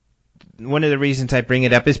is one of the reasons I bring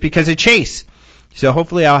it up is because of Chase. So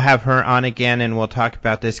hopefully I'll have her on again and we'll talk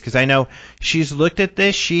about this because I know she's looked at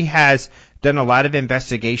this. She has done a lot of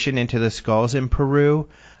investigation into the skulls in Peru.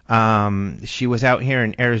 She was out here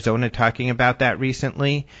in Arizona talking about that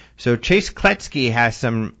recently. So Chase Kletsky has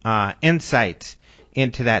some insights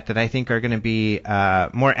into that I think are going to be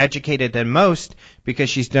more educated than most because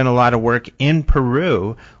she's done a lot of work in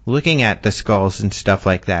Peru looking at the skulls and stuff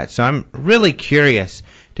like that. So I'm really curious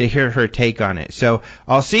to hear her take on it. So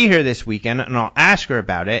I'll see her this weekend and I'll ask her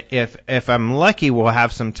about it. If I'm lucky, we'll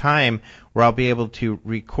have some time where I'll be able to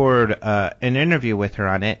record an interview with her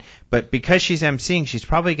on it. But because she's emceeing, she's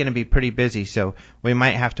probably going to be pretty busy, so we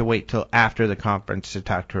might have to wait till after the conference to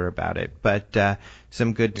talk to her about it. But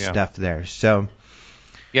some good stuff there. So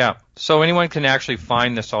yeah, so anyone can actually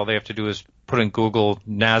find this. All they have to do is put in Google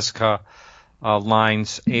Nazca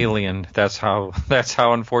lines alien. That's how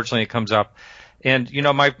unfortunately it comes up. And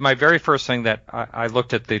my very first thing that I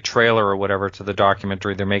looked at the trailer or whatever to the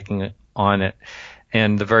documentary they're making on it,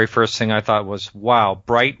 and the very first thing I thought was, wow,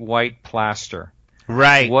 bright white plaster.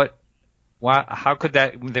 Right. Wow, how could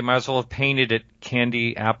that? They might as well have painted it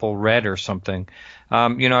candy apple red or something.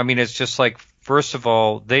 It's just like, first of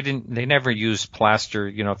all, they never used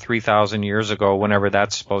plaster, 3,000 years ago, whenever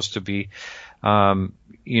that's supposed to be, and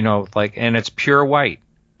it's pure white.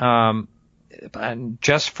 And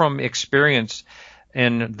just from experience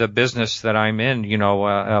in the business that I'm in,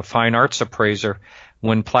 a fine arts appraiser,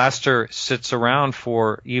 when plaster sits around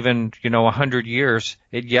for even, 100 years,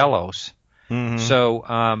 it yellows. Mm-hmm.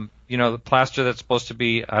 So, the plaster that's supposed to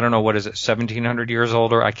be, I don't know, what is it, 1,700 years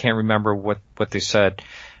older? I can't remember what they said.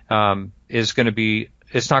 It's not going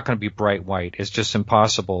to be bright white. It's just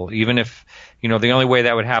impossible. Even if, the only way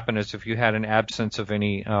that would happen is if you had an absence of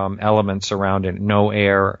any elements around it, no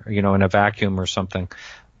air, in a vacuum or something.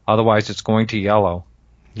 Otherwise, it's going to yellow.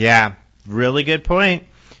 Yeah, really good point.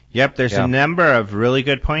 Yep, there's a number of really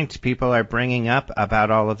good points people are bringing up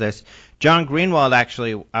about all of this. John Greenwald,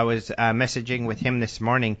 actually, I was messaging with him this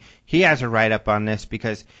morning. He has a write-up on this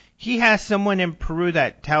because he has someone in Peru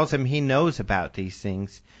that tells him he knows about these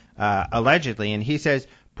things, allegedly, and he says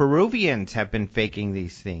Peruvians have been faking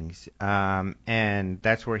these things, and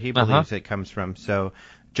that's where he believes it comes from. So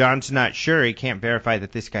John's not sure. He can't verify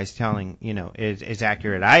that this guy's telling, is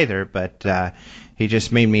accurate either, but he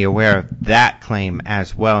just made me aware of that claim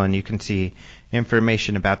as well, and you can see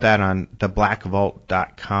information about that on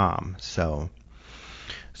theblackvault.com. So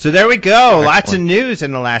there we go. Excellent. Lots of news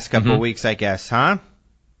in the last couple of weeks, I guess, huh?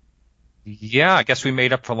 Yeah, I guess we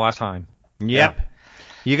made up for last time. Yep. Yeah.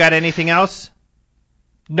 You got anything else?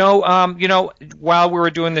 No, while we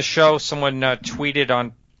were doing the show, someone tweeted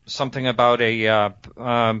on something about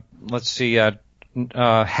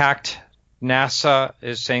hacked NASA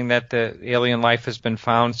is saying that the alien life has been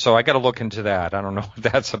found. So I got to look into that. I don't know what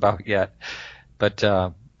that's about yet, but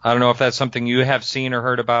I don't know if that's something you have seen or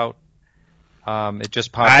heard about. It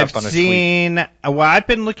just popped up on a tweet. Well, I've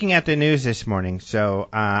been looking at the news this morning, so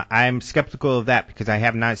I'm skeptical of that because I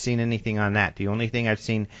have not seen anything on that. The only thing I've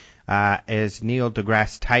seen is Neil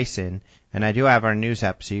deGrasse Tyson, and I do have our news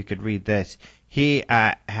up so you could read this. He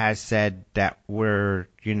has said that we're,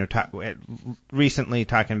 recently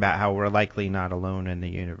talking about how we're likely not alone in the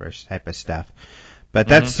universe type of stuff. But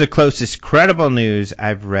that's the closest credible news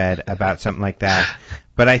I've read about something like that.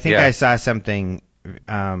 But I think I saw something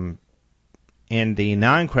in the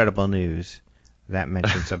non-credible news that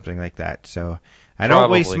mentioned something like that. So I don't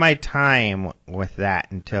waste my time with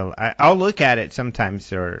that until I'll look at it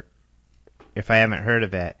sometimes, or if I haven't heard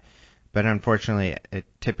of it. But unfortunately, it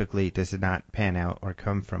typically does not pan out or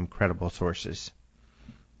come from credible sources.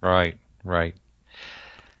 Right.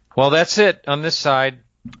 Well, that's it on this side.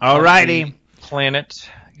 All righty. Planet.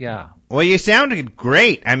 Yeah. Well, you sounded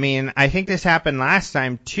great. I mean, I think this happened last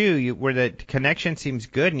time, too, where the connection seems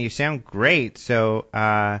good and you sound great. So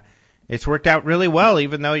it's worked out really well,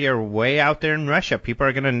 even though you're way out there in Russia. People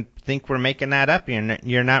are going to think we're making that up.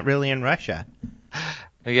 You're not really in Russia.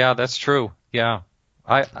 Yeah, that's true. Yeah.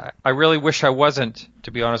 I really wish I wasn't,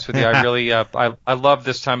 to be honest with you. I really I love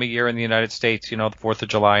this time of year in the United States, the 4th of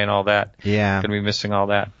July and all that. Yeah. Going to be missing all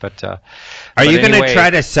that. But are you going to try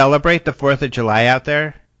to celebrate the 4th of July out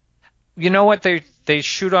there? You know what? They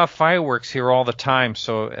shoot off fireworks here all the time,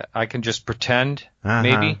 so I can just pretend,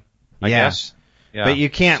 maybe, I guess. Yeah. But you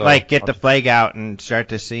can't, get the flag out and start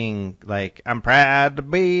to sing, I'm proud to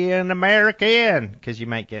be an American, because you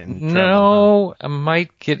might get in trouble. No, I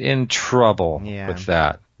might get in trouble with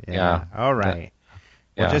that. Yeah. All right.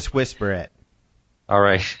 Well, just whisper it. All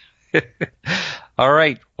right. All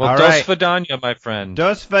right. Well, dos vidanya, my friend.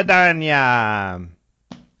 Dos vidanya.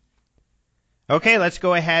 Okay, let's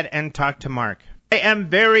go ahead and talk to Mark. I am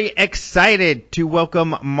very excited to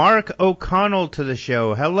welcome Mark O'Connell to the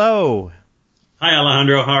show. Hello. Hi,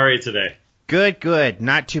 Alejandro. How are you today? Good.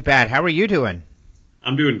 Not too bad. How are you doing?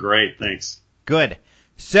 I'm doing great, thanks. Good.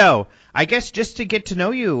 So, I guess just to get to know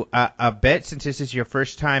you a bit, since this is your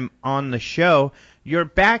first time on the show, your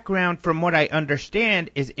background, from what I understand,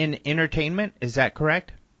 is in entertainment. Is that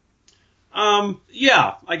correct?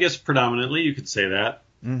 Yeah, I guess predominantly you could say that.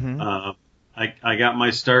 Mm-hmm. I got my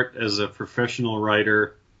start as a professional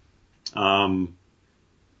writer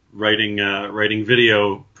writing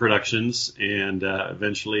video productions, and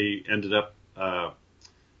eventually ended up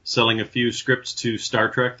selling a few scripts to Star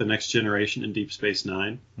Trek: The Next Generation and Deep Space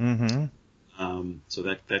Nine. Mm-hmm. So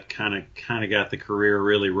that kind of got the career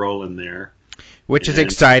really rolling there. Which is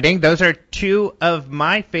exciting. Those are two of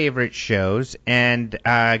my favorite shows. And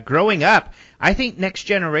growing up, I think Next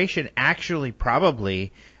Generation actually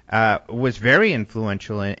probably was very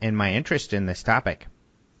influential in my interest in this topic.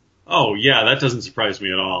 Oh, yeah, that doesn't surprise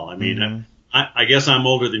me at all. I mean, I guess I'm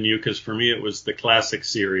older than you, because for me it was the classic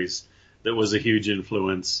series that was a huge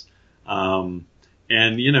influence. And,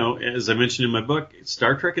 as I mentioned in my book,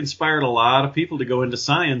 Star Trek inspired a lot of people to go into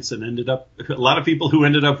science, and a lot of people who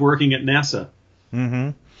ended up working at NASA. Mm-hmm.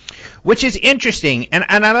 Which is interesting. And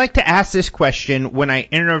I like to ask this question when I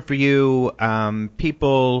interview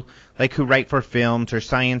people like who write for films or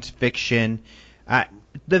science fiction.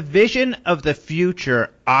 The vision of the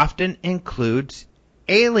future often includes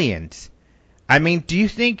aliens. I mean, do you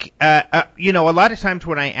think, a lot of times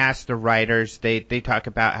when I ask the writers, they talk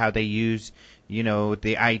about how they use,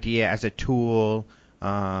 the idea as a tool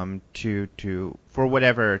for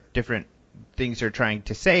whatever different things they're trying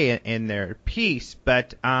to say in their piece.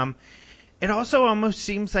 But it also almost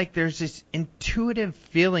seems like there's this intuitive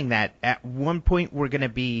feeling that at one point we're going to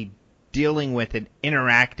be dealing with and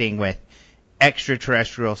interacting with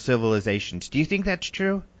extraterrestrial civilizations. Do you think that's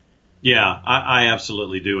true? Yeah, I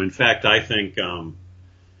absolutely do. In fact, I think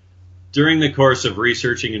during the course of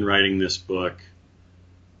researching and writing this book,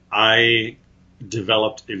 I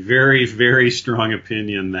developed a very, very strong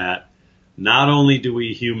opinion that not only do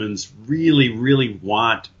we humans really, really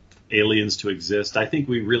want aliens to exist, I think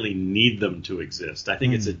we really need them to exist. I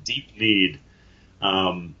think it's a deep need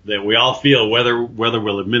that we all feel, whether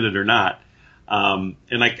we'll admit it or not.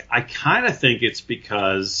 And I kind of think it's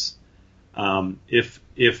because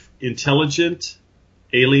if intelligent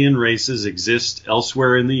alien races exist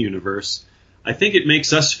elsewhere in the universe, I think it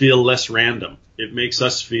makes us feel less random. It makes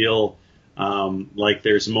us feel like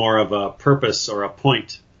there's more of a purpose or a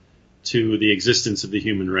point to the existence of the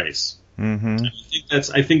human race. Mm-hmm.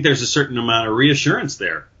 I think there's a certain amount of reassurance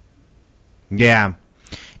there. Yeah.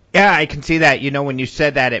 Yeah, I can see that. When you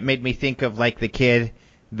said that, it made me think of like the kid,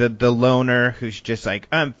 the loner who's just like,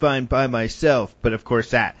 I'm fine by myself. But of course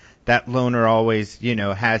that loner always,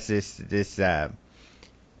 has this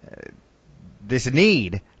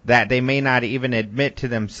need that they may not even admit to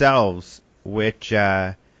themselves, which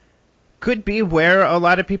could be where a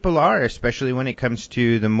lot of people are, especially when it comes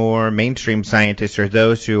to the more mainstream scientists or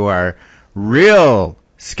those who are real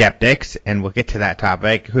skeptics, and we'll get to that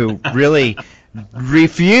topic, who really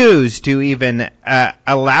refuse to even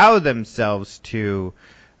allow themselves to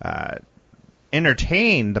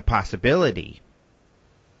entertain the possibility.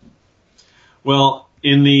 Well,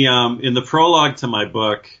 in the prologue to my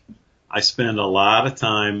book, I spend a lot of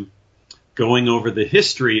time going over the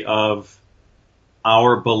history of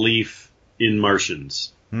our belief in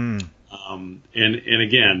Martians. And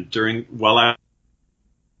again, while I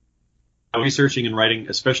was researching and writing,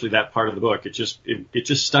 especially that part of the book, it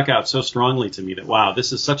just stuck out so strongly to me that, wow,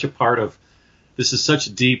 this is such a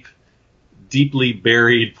deeply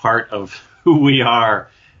buried part of who we are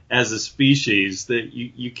as a species that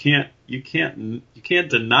you can't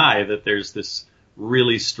deny that there's this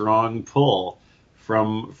really strong pull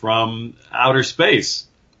from outer space.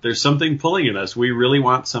 There's something pulling at us. We really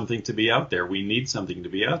want something to be out there. We need something to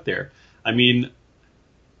be out there. I mean,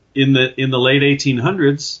 in the late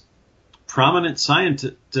 1800s, prominent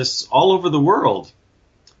scientists all over the world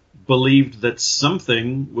believed that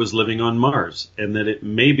something was living on Mars and that it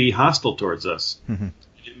may be hostile towards us. Mm-hmm.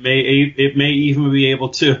 It may even be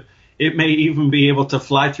able to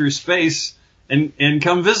fly through space and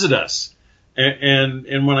come visit us.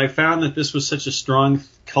 And when I found that this was such a strong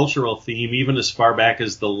cultural theme, even as far back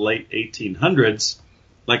as the late 1800s,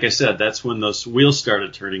 like I said, that's when those wheels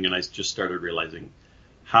started turning, and I just started realizing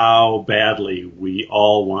how badly we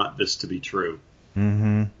all want this to be true.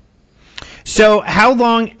 Mm-hmm. So how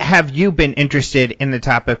long have you been interested in the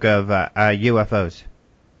topic of UFOs?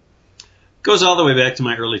 It goes all the way back to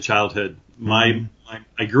my early childhood. I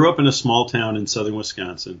grew up in a small town in southern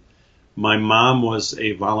Wisconsin. My mom was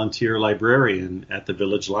a volunteer librarian at the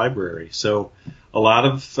village library, so a lot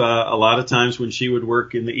of times when she would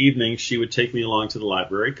work in the evening, she would take me along to the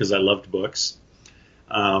library because I loved books.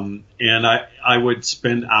 And I would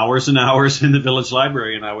spend hours and hours in the village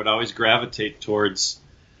library, and I would always gravitate towards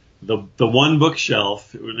the one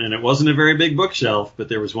bookshelf, and it wasn't a very big bookshelf, but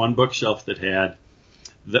there was one bookshelf that had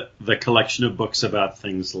the collection of books about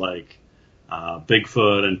things like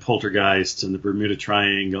Bigfoot and poltergeists and the Bermuda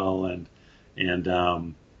Triangle and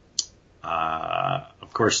of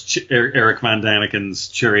of course, Eric von Daniken's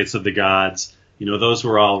Chariots of the Gods. Those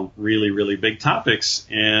were all really, really big topics,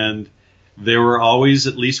 and there were always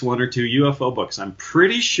at least one or two UFO books. I'm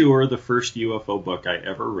pretty sure the first UFO book I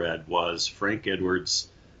ever read was Frank Edwards'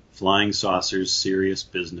 Flying Saucers, Serious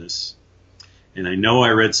Business. And I know I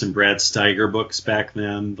read some Brad Steiger books back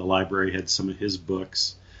then. The library had some of his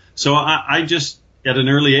books. So I just, at an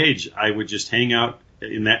early age, I would just hang out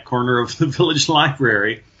in that corner of the village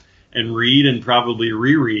library and read and probably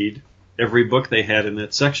reread every book they had in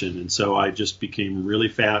that section. And so I just became really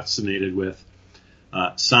fascinated with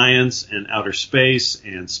science and outer space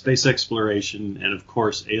and space exploration and, of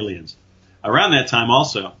course, aliens. Around that time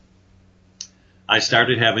also, I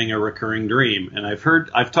started having a recurring dream. And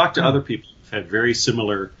I've talked to other people who've had very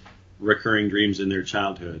similar recurring dreams in their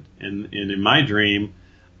childhood. And in my dream,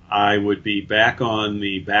 I would be back on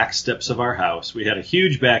the back steps of our house. We had a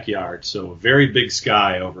huge backyard, so a very big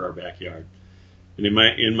sky over our backyard. And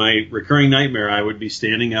in my recurring nightmare, I would be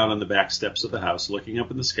standing out on the back steps of the house looking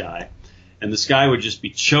up in the sky, and the sky would just be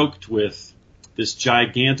choked with this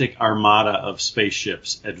gigantic armada of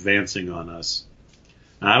spaceships advancing on us.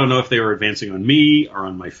 Now, I don't know if they were advancing on me or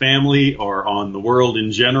on my family or on the world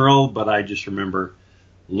in general, but I just remember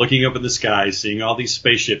looking up in the sky, seeing all these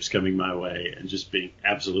spaceships coming my way, and just being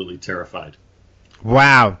absolutely terrified.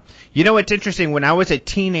 Wow. It's interesting. When I was a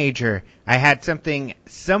teenager, I had something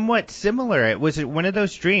somewhat similar. It was one of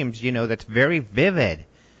those dreams, that's very vivid,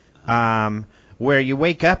 where you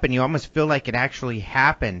wake up and you almost feel like it actually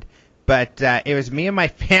happened. But it was me and my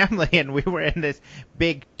family, and we were in this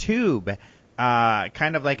big tube,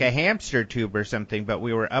 kind of like a hamster tube or something, but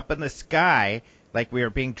we were up in the sky, like we were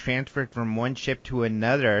being transferred from one ship to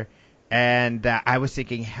another, and I was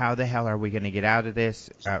thinking, how the hell are we going to get out of this?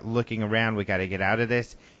 Looking around, we got to get out of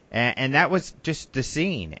this. And that was just the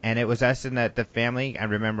scene, and it was us and the family. I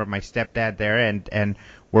remember my stepdad there, and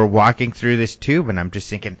we're walking through this tube, and I'm just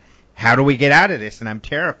thinking, how do we get out of this? And I'm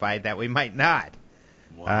terrified that we might not.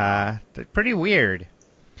 Wow. Pretty weird.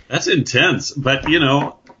 That's intense, but,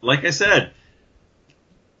 like I said,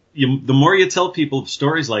 the more you tell people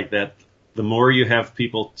stories like that, the more you have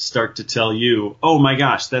people start to tell you, oh my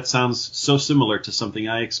gosh, that sounds so similar to something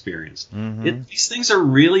I experienced. Mm-hmm. These things are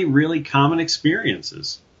really, really common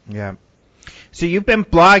experiences. Yeah. So you've been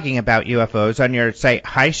blogging about UFOs on your site,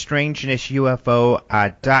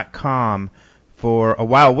 highstrangenessufo.com, for a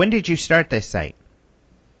while. When did you start this site?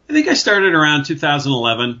 I think I started around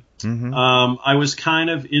 2011. Mm-hmm. I was kind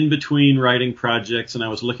of in between writing projects, and I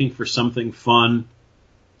was looking for something fun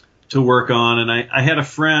to work on, and I had a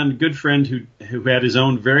good friend who had his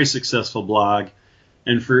own very successful blog,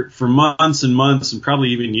 and for months and months and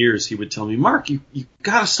probably even years, he would tell me, Mark, you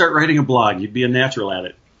got to start writing a blog. You'd be a natural at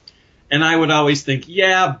it. And I would always think,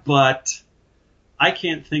 yeah, but I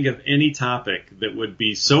can't think of any topic that would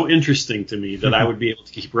be so interesting to me that I would be able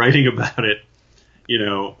to keep writing about it,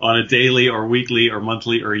 on a daily or weekly or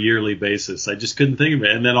monthly or yearly basis. I just couldn't think of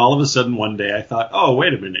it. And then all of a sudden one day I thought, oh,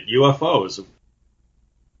 wait a minute, UFOs. Of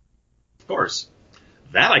course,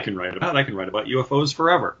 that I can write about. I can write about UFOs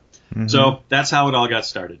forever. Mm-hmm. So that's how it all got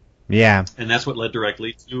started. Yeah. And that's what led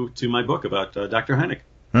directly to my book about Dr. Hynek.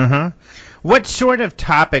 Mm-hmm. What sort of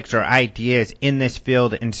topics or ideas in this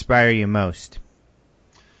field inspire you most?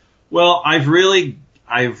 Well, I've really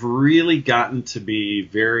gotten to be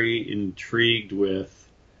very intrigued with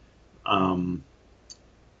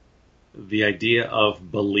the idea of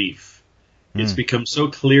belief. It's become so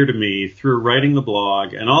clear to me through writing the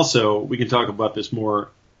blog, and also, we can talk about this more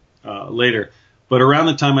later, but around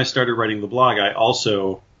the time I started writing the blog, I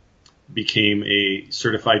also became a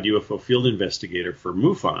certified UFO field investigator for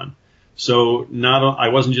MUFON. So I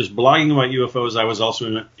wasn't just blogging about UFOs, I was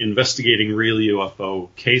also investigating real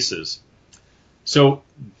UFO cases. So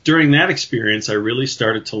during that experience, I really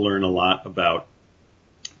started to learn a lot about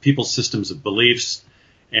people's systems of beliefs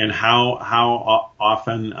and how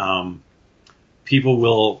often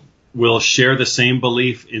people will share the same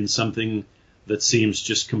belief in something that seems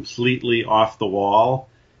just completely off the wall,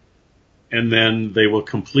 and then they will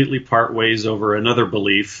completely part ways over another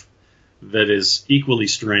belief that is equally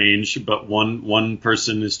strange, but one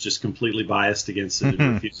person is just completely biased against it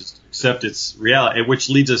and refuses to accept its reality, which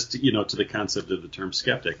leads us to the concept of the term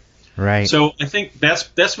skeptic. Right. So I think that's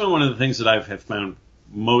been one of the things that I have found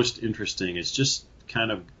most interesting is just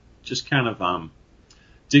kind of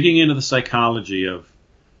digging into the psychology of,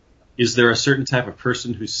 is there a certain type of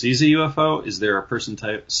person who sees a UFO? Is there a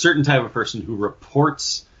certain type of person who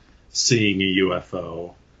reports seeing a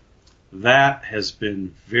UFO? That has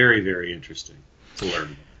been very, very interesting to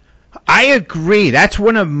learn. I agree. That's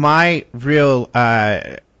one of my real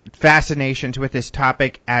fascinations with this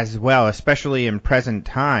topic as well, especially in present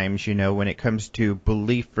times, when it comes to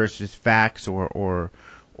belief versus facts or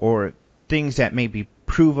things that may be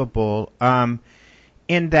provable.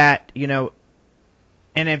 In that, and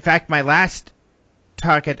in fact, my last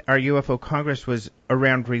talk at our UFO Congress was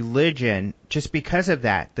around religion, just because of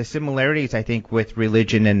that, the similarities, I think, with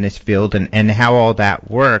religion in this field and how all that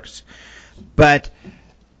works. But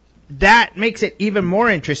that makes it even more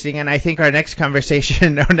interesting, and I think our next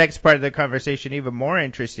conversation, our next part of the conversation, even more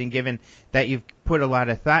interesting, given that you've put a lot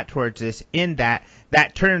of thought towards this, in that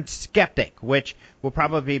term skeptic, which will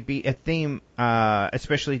probably be a theme,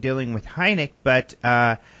 especially dealing with Hynek, but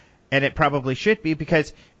and it probably should be,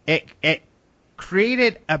 because it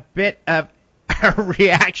created a bit of a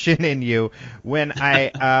reaction in you when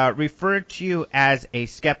I referred to you as a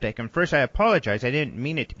skeptic. And first, I apologize. I didn't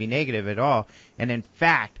mean it to be negative at all. And in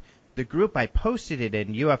fact, the group I posted it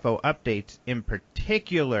in, UFO Updates in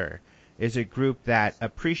particular, is a group that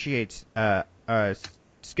appreciates a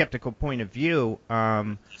skeptical point of view.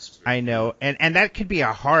 I know, and that could be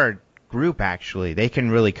a hard group, actually. They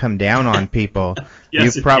can really come down on people.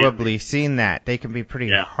 Yes, You've probably seen that. They can be pretty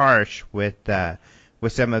Yeah. harsh with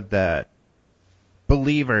some of the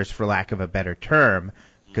believers, for lack of a better term,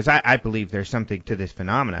 because I believe there's something to this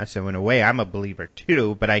phenomena. So in a way, I'm a believer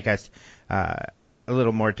too, but I guess a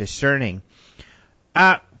little more discerning.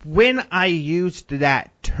 When I used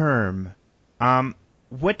that term,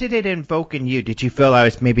 what did it invoke in you? Did you feel I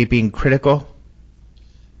was maybe being critical?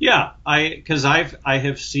 Yeah, because I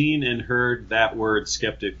have seen and heard that word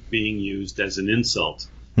skeptic being used as an insult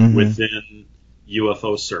within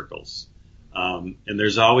UFO circles. And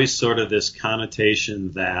there's always sort of this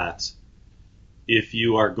connotation that if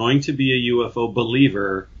you are going to be a UFO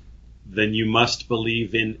believer, then you must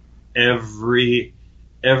believe in every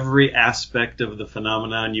aspect of the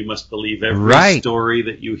phenomenon. You must believe every story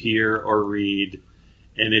that you hear or read.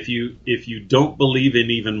 And if you don't believe in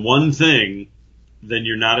even one thing, then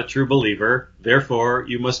you're not a true believer. Therefore,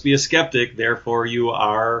 you must be a skeptic. Therefore, you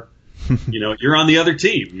are, you're on the other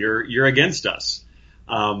team. You're against us.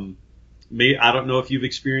 I don't know if you've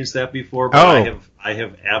experienced that before, but I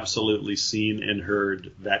have absolutely seen and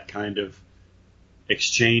heard that kind of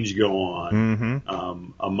exchange go on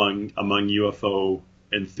among UFO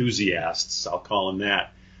enthusiasts. I'll call them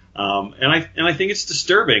that. And I think it's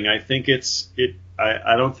disturbing. I think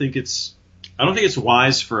I don't think it's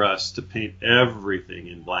wise for us to paint everything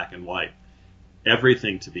in black and white,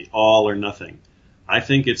 everything to be all or nothing. I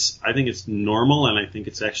think it's normal, and I think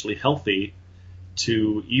it's actually healthy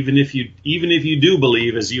to, even if you do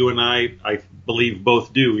believe, as you and I believe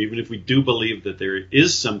both do, even if we do believe that there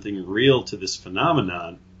is something real to this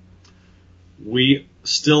phenomenon, we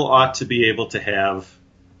still ought to be able to have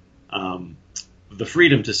the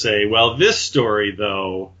freedom to say, well, this story,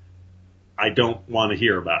 though, I don't want to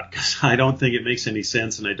hear about, because I don't think it makes any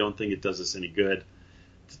sense, and I don't think it does us any good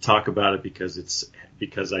to talk about it,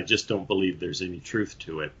 because I just don't believe there's any truth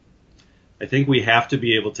to it. I think we have to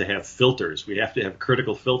be able to have filters. We have to have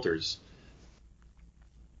critical filters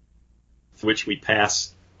through which we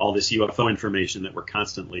pass all this UFO information that we're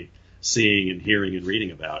constantly seeing and hearing and reading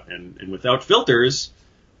about. And without filters,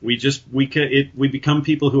 we become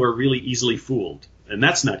people who are really easily fooled, and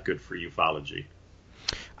that's not good for ufology.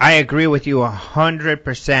 I agree with you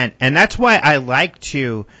 100%, and that's why I like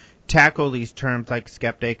to tackle these terms like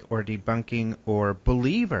skeptic or debunking or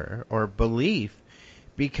believer or belief,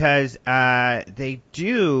 because they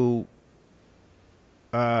do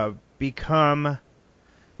become,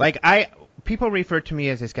 people refer to me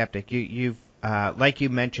as a skeptic. You've like you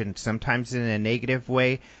mentioned, sometimes in a negative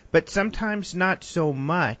way, but sometimes not so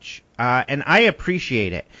much, and I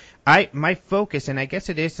appreciate it. My focus, and I guess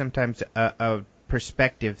it is sometimes a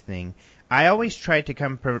perspective thing, I always try to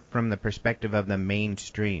come from the perspective of the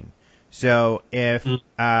mainstream. So if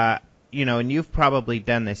and you've probably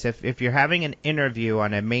done this, if you're having an interview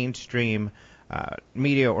on a mainstream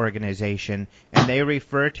media organization and they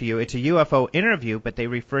refer to you, it's a UFO interview, but they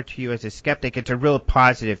refer to you as a skeptic, it's a real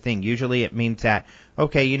positive thing. Usually it means that,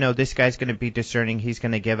 okay, this guy's going to be discerning, he's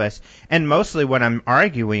going to give us, and mostly what I'm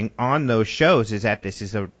arguing on those shows is that this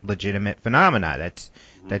is a legitimate phenomena.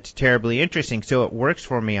 That's terribly interesting, so it works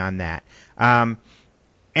for me on that.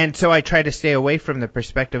 And so I try to stay away from the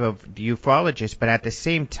perspective of the ufologist, but at the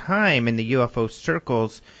same time, in the UFO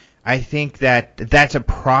circles, I think that that's a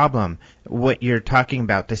problem, what you're talking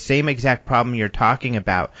about, the same exact problem you're talking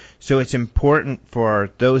about. So it's important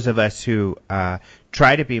for those of us who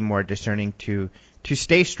try to be more discerning to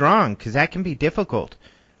stay strong, because that can be difficult.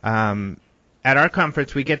 At our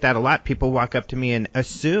conference, we get that a lot. People walk up to me and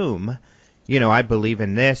assume, I believe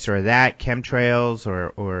in this or that, chemtrails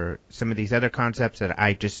or some of these other concepts that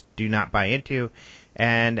I just do not buy into.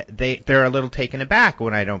 And they're a little taken aback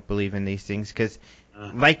when I don't believe in these things because,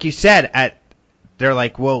 like you said, they're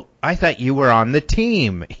like, well, I thought you were on the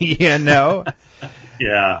team,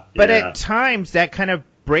 Yeah. But at times that kind of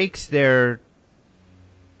breaks their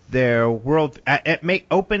world. It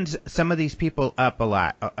opens some of these people up a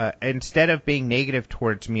lot. Instead of being negative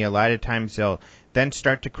towards me, a lot of times they'll then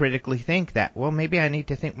start to critically think that, well, maybe I need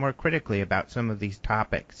to think more critically about some of these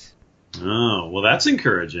topics. Oh, well, that's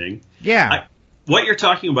encouraging. Yeah. What you're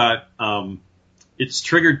talking about, it's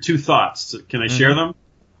triggered two thoughts. Can I share them?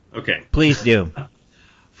 Okay. Please do.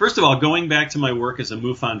 First of all, going back to my work as a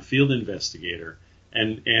MUFON field investigator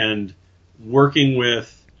and working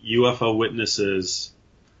with UFO witnesses,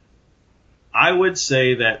 I would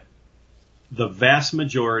say that the vast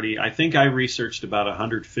majority, I think I researched about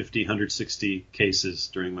 150, 160 cases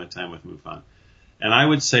during my time with MUFON. And I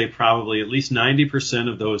would say probably at least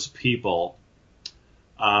 90% of those people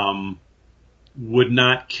would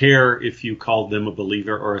not care if you called them a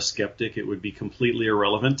believer or a skeptic. It would be completely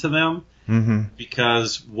irrelevant to them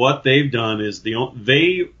because what they've done is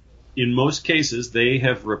in most cases, they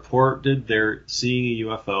have reported they're seeing a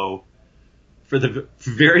UFO for the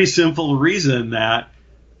very simple reason that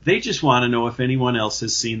they just want to know if anyone else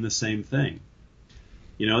has seen the same thing.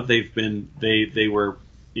 They were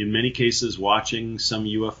in many cases watching some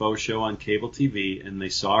UFO show on cable TV and they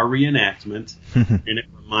saw a reenactment and it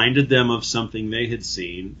reminded them of something they had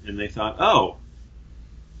seen and they thought, oh,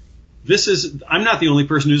 I'm not the only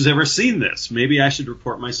person who's ever seen this. Maybe I should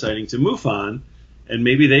report my sighting to MUFON and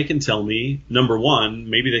maybe they can tell me, number one,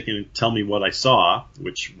 maybe they can tell me what I saw,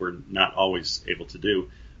 which we're not always able to do.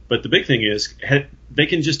 But the big thing is they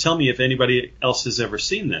can just tell me if anybody else has ever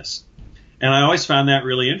seen this. And I always found that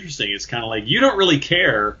really interesting. It's kind of like you don't really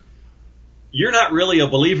care. You're not really a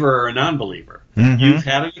believer or a non-believer. You've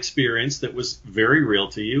had an experience that was very real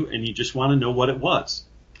to you, and you just want to know what it was.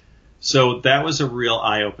 So that was a real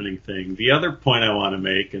eye-opening thing. The other point I want to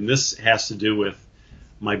make, and this has to do with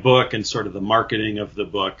my book and sort of the marketing of the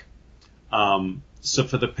book. So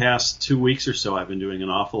for the past 2 weeks or so, I've been doing an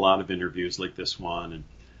awful lot of interviews like this one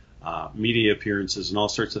and media appearances and all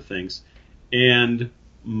sorts of things. And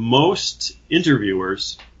most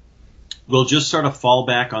interviewers will just sort of fall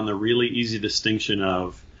back on the really easy distinction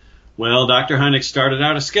of, well, Dr. Hynek started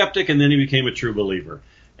out a skeptic and then he became a true believer.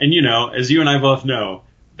 And, as you and I both know,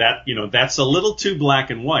 that's a little too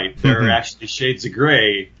black and white. There are actually shades of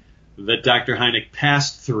gray that Dr. Hynek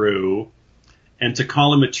passed through, and to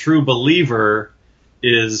call him a true believer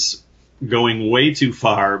is going way too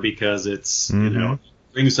far because it's,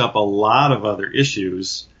 brings up a lot of other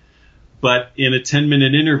issues. But in a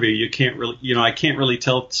 10-minute interview, you can't really, I can't really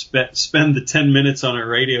spend the 10 minutes on a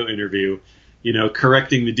radio interview,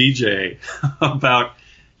 correcting the DJ about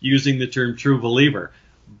using the term true believer.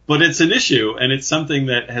 But it's an issue, and it's something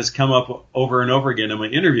that has come up over and over again in my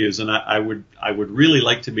interviews, and I would really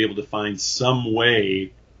like to be able to find some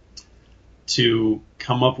way to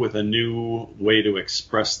come up with a new way to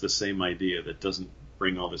express the same idea that doesn't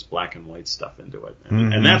bring all this black and white stuff into it.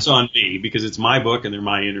 And that's on me because it's my book and they're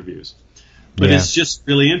my interviews. But it's just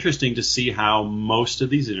really interesting to see how most of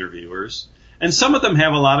these interviewers, and some of them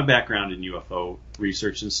have a lot of background in UFO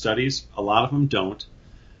research and studies, a lot of them don't.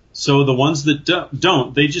 So the ones that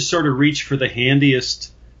don't, they just sort of reach for the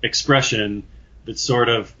handiest expression that sort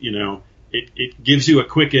of, it gives you a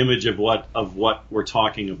quick image of what we're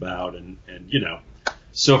talking about. And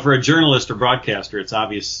so for a journalist or broadcaster, it's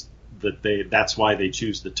obvious that that's why they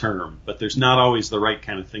choose the term, but there's not always the right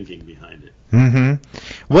kind of thinking behind it.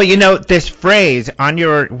 Well, this phrase on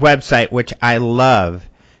your website, which I love,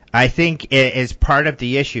 I think is part of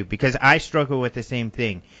the issue because I struggle with the same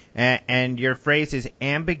thing. And your phrase is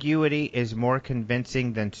ambiguity is more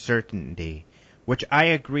convincing than certainty, which I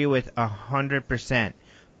agree with 100%.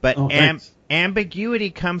 But ambiguity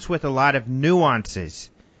comes with a lot of nuances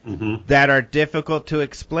that are difficult to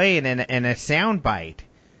explain in a soundbite.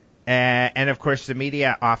 And of course, the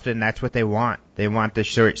media often that's what they want. They want the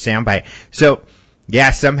short soundbite. So,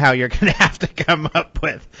 somehow you're going to have to come up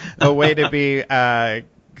with a way to be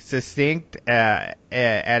succinct at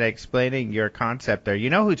explaining your concept there. You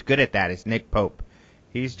know who's good at that is Nick Pope.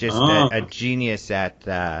 He's just a genius at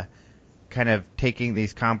kind of taking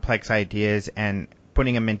these complex ideas and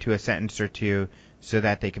putting them into a sentence or two so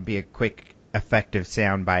that they can be a quick, effective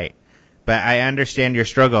soundbite. But I understand your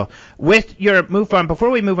struggle. With your MUFON,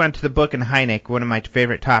 before we move on to the book and Hynek, one of my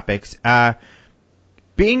favorite topics,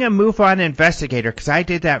 being a MUFON investigator, because I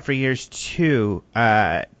did that for years, too.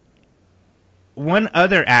 One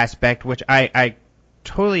other aspect, which I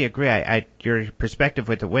totally agree. Your perspective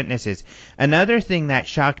with the witnesses. Another thing that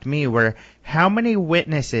shocked me were how many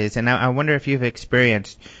witnesses, and I wonder if you've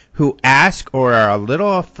experienced, who ask or are a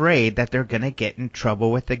little afraid that they're going to get in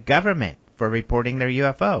trouble with the government for reporting their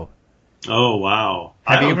UFO. Oh, wow.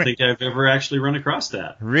 I don't think I've ever actually run across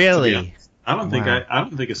that. Really? I don't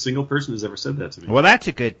think a single person has ever said that to me. Well, that's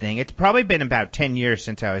a good thing. It's probably been about 10 years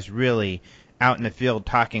since I was really out in the field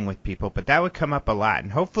talking with people, but that would come up a lot.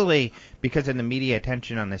 And hopefully, because of the media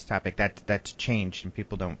attention on this topic, that's changed and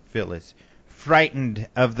people don't feel as frightened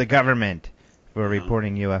of the government for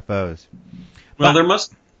reporting UFOs. Well,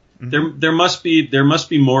 there must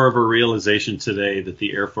be more of a realization today that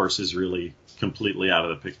the Air Force is really completely out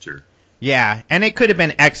of the picture. Yeah, and it could have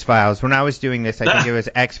been X-Files. When I was doing this, I think it was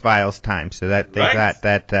X-Files time, so that they thought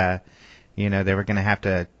that they were going to have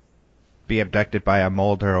to be abducted by a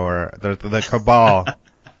Mulder or the Cabal.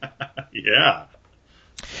 Yeah.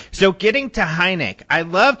 So getting to Hynek, I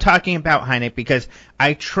love talking about Hynek because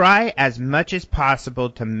I try as much as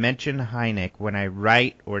possible to mention Hynek when I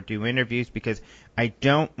write or do interviews because I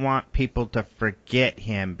don't want people to forget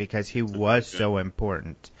him because he was so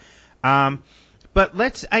important. But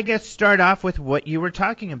let's, I guess, start off with what you were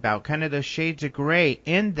talking about, kind of those shades of gray,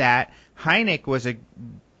 in that Hynek was a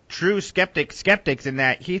true skeptics in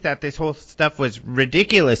that he thought this whole stuff was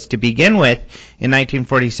ridiculous to begin with in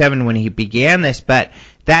 1947 when he began this, but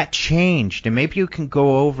that changed, and maybe you can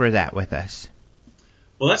go over that with us.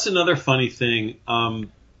 Well, that's another funny thing.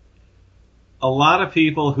 A lot of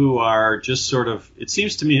people who are just sort of, it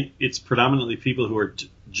seems to me it's predominantly people who are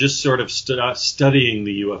just sort of studying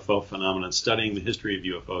the UFO phenomenon, studying the history of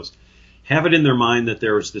UFOs, have it in their mind that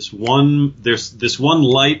there's this one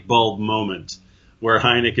light bulb moment where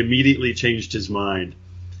Hynek immediately changed his mind.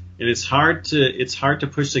 And it's hard to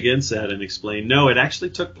push against that and explain, no, it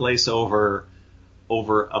actually took place over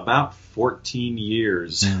about 14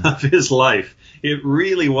 years of his life. It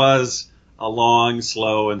really was a long,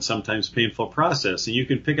 slow, and sometimes painful process. And you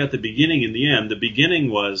can pick out the beginning and the end. The beginning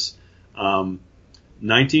was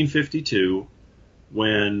 1952,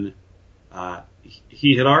 when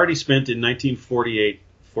he had already spent in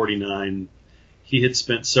 1948-49, he had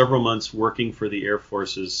spent several months working for the Air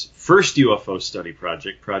Force's first UFO study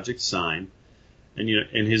project, Project Sign.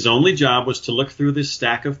 And his only job was to look through this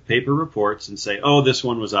stack of paper reports and say, oh, this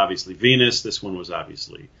one was obviously Venus, this one was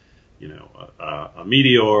obviously, a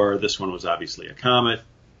meteor, this one was obviously a comet.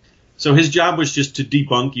 So his job was just to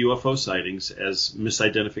debunk UFO sightings as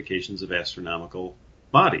misidentifications of astronomical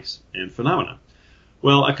bodies and phenomena.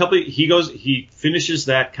 Well, he finishes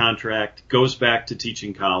that contract, goes back to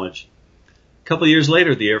teaching college. A couple of years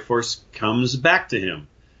later, the Air Force comes back to him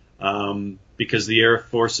because the Air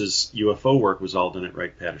Force's UFO work was all done at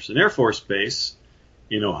Wright-Patterson Air Force Base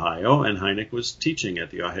in Ohio, and Hynek was teaching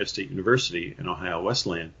at the Ohio State University in Ohio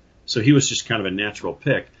Westland. So he was just kind of a natural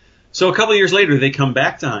pick. So a couple of years later, they come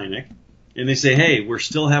back to Hynek, and they say, hey, we're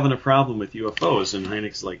still having a problem with UFOs. And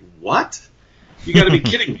Hynek's like, what? You got to be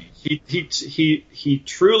kidding me. He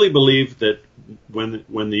truly believed that when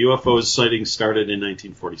the UFO sighting started in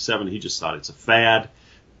 1947, he just thought it's a fad.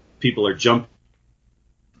 People are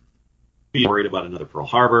worried about another Pearl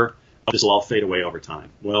Harbor. This will all fade away over time.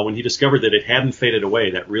 Well, when he discovered that it hadn't faded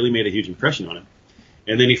away, that really made a huge impression on him.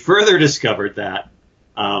 And then he further discovered that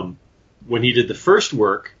when he did the first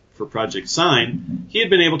work for Project Sign, he had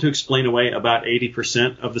been able to explain away about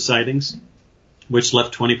 80% of the sightings, which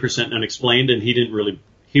left 20% unexplained, and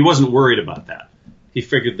he wasn't worried about that. He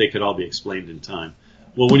figured they could all be explained in time.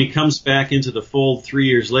 Well, when he comes back into the fold 3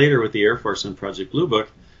 years later with the Air Force on Project Blue Book,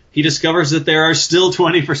 he discovers that there are still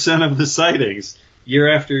 20% of the sightings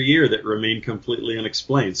year after year that remain completely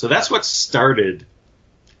unexplained. So that's what started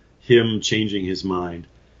him changing his mind.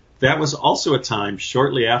 That was also a time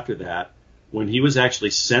shortly after that when he was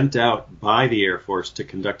actually sent out by the Air Force to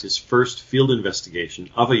conduct his first field investigation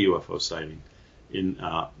of a UFO sighting in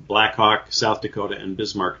Black Hawk, South Dakota, and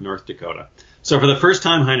Bismarck, North Dakota. So for the first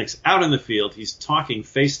time, Hynek's out in the field. He's talking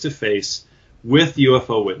face-to-face with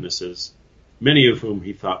UFO witnesses, many of whom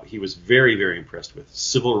he thought he was very, very impressed with,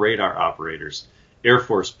 civil radar operators, Air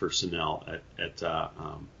Force personnel at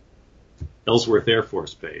Ellsworth Air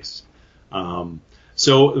Force Base.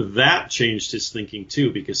 So that changed his thinking,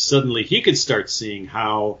 too, because suddenly he could start seeing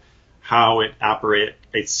how it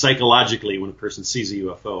operates psychologically when a person sees a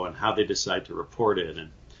UFO and how they decide to report it.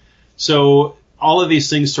 And so all of these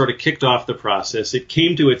things sort of kicked off the process. It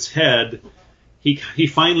came to its head. He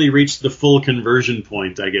finally reached the full conversion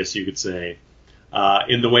point, I guess you could say,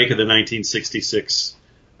 in the wake of the 1966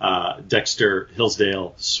 Dexter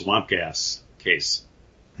Hillsdale swamp gas case,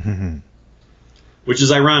 which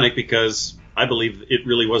is ironic because I believe it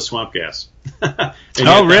really was swamp gas.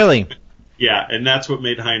 Oh, really? Yeah, and that's what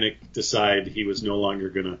made Hynek decide he was no longer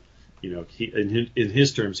going to, in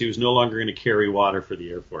his terms, he was no longer going to carry water for the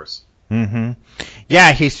Air Force. Mm-hmm.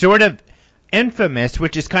 Yeah, he's sort of infamous,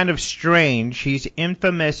 which is kind of strange. He's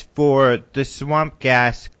infamous for the swamp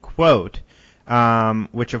gas quote,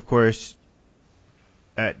 which, of course,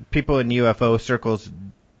 people in UFO circles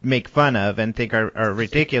make fun of and think are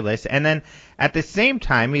ridiculous. And then at the same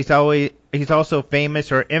time, he's also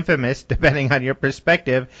famous or infamous, depending on your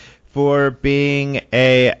perspective, for being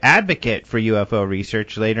a advocate for UFO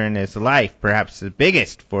research later in his life, perhaps the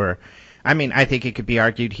biggest for. I mean, I think it could be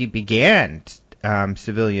argued he began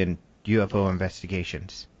civilian UFO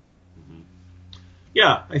investigations.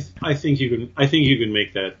 Yeah, I think you can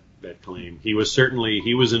make that claim. He was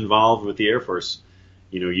involved with the Air Force,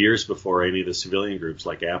 years before any of the civilian groups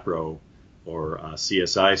like APRO or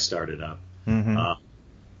CSI started up. Mm-hmm.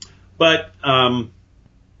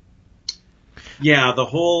 Yeah, the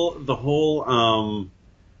whole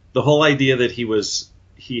idea that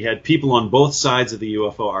he had people on both sides of the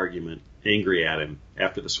UFO argument angry at him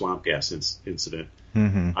after the swamp gas incident.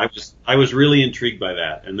 Mm-hmm. I was really intrigued by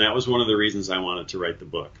that, and that was one of the reasons I wanted to write the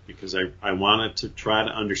book, because I wanted to try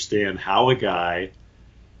to understand how a guy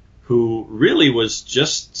who really was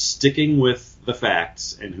just sticking with the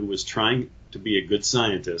facts and who was trying to be a good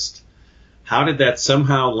scientist, how did that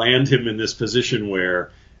somehow land him in this position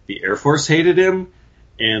where the Air Force hated him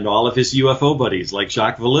and all of his UFO buddies like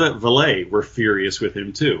Jacques Vallée were furious with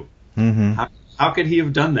him too. Mm-hmm. How could he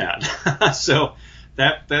have done that? So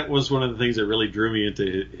that was one of the things that really drew me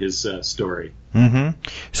into his story. Mm-hmm.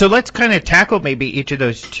 So let's kind of tackle maybe each of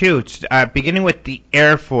those two, beginning with the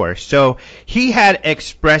Air Force. So he had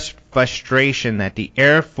expressed frustration that the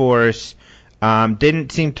Air Force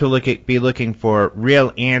didn't seem to be looking for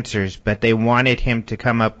real answers, but they wanted him to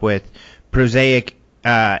come up with prosaic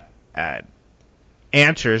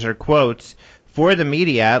answers or quotes for the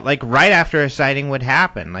media, like right after a sighting would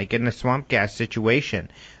happen, like in the swamp gas situation,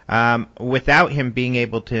 without him being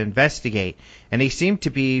able to investigate. And he seemed to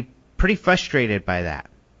be pretty frustrated by that.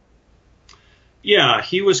 Yeah,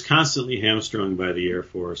 he was constantly hamstrung by the Air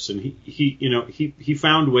Force, and he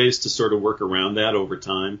found ways to sort of work around that over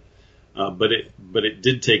time. But it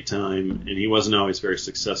did take time, and he wasn't always very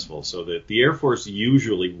successful. So that the Air Force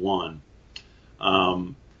usually won.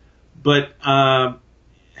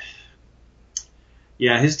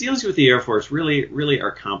 Yeah, his dealings with the Air Force really are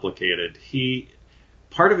complicated.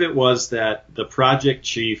 Part of it was that the project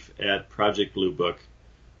chief at Project Blue Book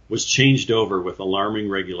was changed over with alarming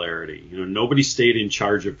regularity. Nobody stayed in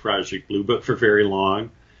charge of Project Blue Book for very long,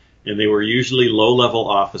 and they were usually low-level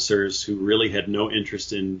officers who really had no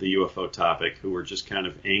interest in the UFO topic, who were just kind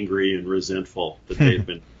of angry and resentful that they had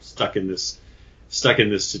been stuck in this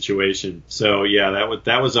situation. So yeah,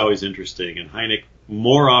 that was always interesting. And Hynek,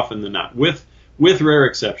 more often than not, with rare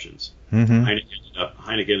exceptions, mm-hmm.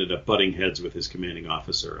 Hynek ended up butting heads with his commanding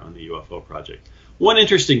officer on the UFO project. One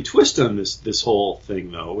interesting twist on this whole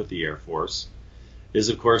thing, though, with the Air Force, is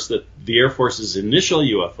of course that the Air Force's initial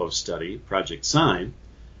UFO study, Project Sign,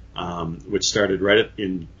 which started right at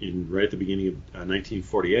the beginning of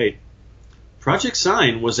 1948. Project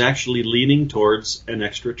Sign was actually leaning towards an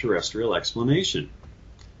extraterrestrial explanation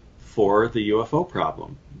for the UFO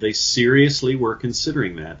problem. They seriously were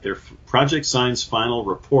considering that. Their Project Sign's final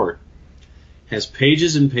report has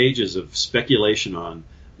pages and pages of speculation on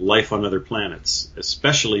life on other planets,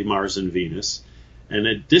 especially Mars and Venus, and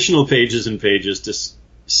additional pages and pages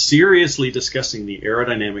seriously discussing the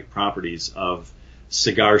aerodynamic properties of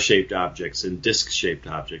cigar-shaped objects and disc-shaped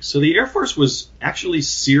objects. So the Air Force was actually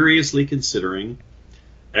seriously considering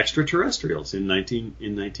extraterrestrials in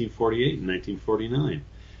 1948 and 1949.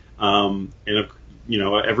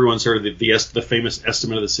 Everyone's heard of the famous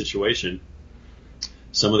estimate of the situation.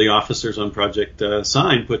 Some of the officers on Project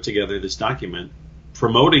Sign put together this document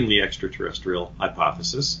promoting the extraterrestrial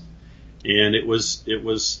hypothesis, and it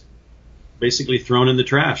was basically thrown in the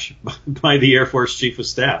trash by the Air Force Chief of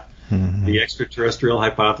Staff. Mm-hmm. The extraterrestrial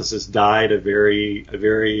hypothesis died a very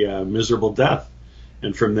miserable death,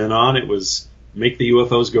 and from then on it was make the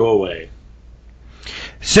UFOs go away.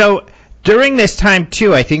 So during this time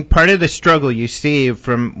too, I think part of the struggle you see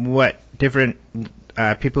from what different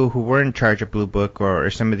people who were in charge of Blue Book or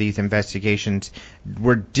some of these investigations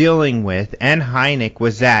were dealing with, and Hynek,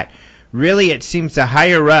 was that really it seems the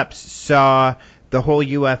higher ups saw the whole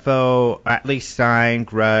UFO, at least Sign,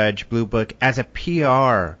 Grudge, Blue Book, as a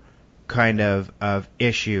PR kind of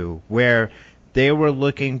issue where they were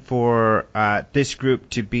looking for this group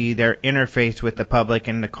to be their interface with the public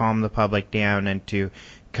and to calm the public down and to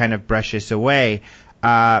kind of brush us away.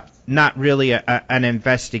 not really an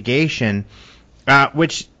investigation,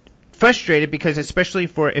 which frustrated because especially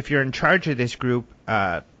if you're in charge of this group,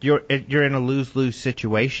 you're in a lose-lose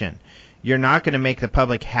situation. You're not going to make the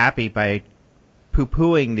public happy by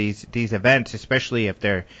poo-pooing these events, especially if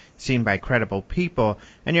they're seen by credible people,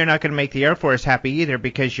 and you're not going to make the Air Force happy either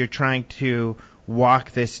because you're trying to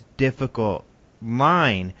walk this difficult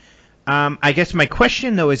line. I guess my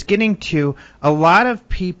question, though, is getting to a lot of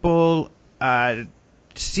people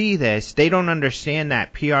see this. They don't understand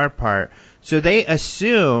that PR part, so they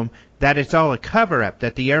assume that it's all a cover-up,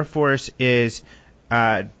 that the Air Force is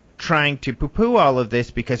trying to poo-poo all of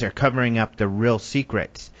this because they're covering up the real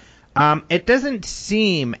secrets. It doesn't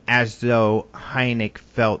seem as though Hynek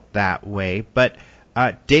felt that way, but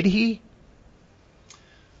did he?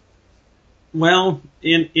 Well,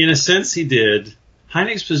 in a sense he did.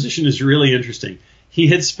 Hynek's position is really interesting. He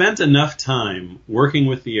had spent enough time working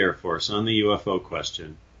with the Air Force on the UFO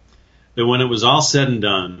question that when it was all said and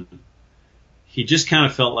done, he just kind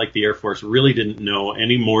of felt like the Air Force really didn't know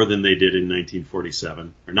any more than they did in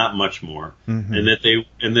 1947, or not much more, mm-hmm. and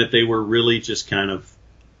that they were really just kind of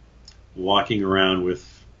walking around with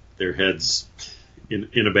their heads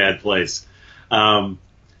in a bad place.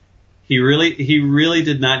 He really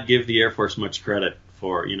did not give the Air Force much credit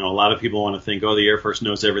for, a lot of people want to think, oh, the Air Force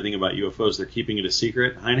knows everything about UFOs, they're keeping it a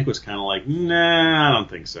secret. Hynek was kind of like, nah, I don't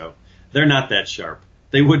think so. They're not that sharp.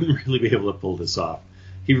 They wouldn't really be able to pull this off.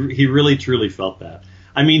 He really truly felt that.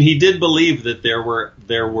 I mean, he did believe that there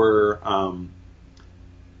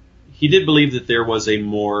was a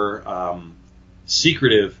more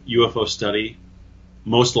secretive UFO study,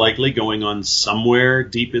 most likely going on somewhere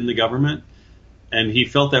deep in the government, and he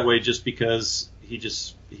felt that way just because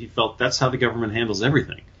he felt that's how the government handles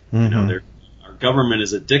everything. Mm-hmm. Our government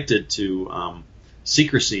is addicted to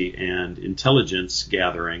secrecy and intelligence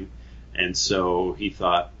gathering, and so he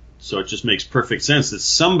thought, so it just makes perfect sense that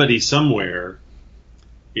somebody somewhere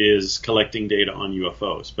is collecting data on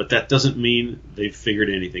UFOs, but that doesn't mean they've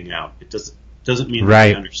figured anything out. It doesn't mean that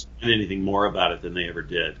they understand anything more about it than they ever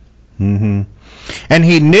did. Mm-hmm. And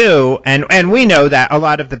he knew, and we know that a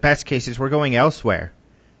lot of the best cases were going elsewhere.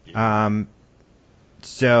 Yeah.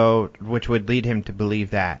 So, which would lead him to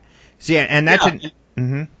believe that. See, and that's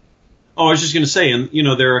mm-hmm. Oh, I was just going to say, and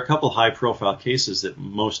there are a couple high-profile cases that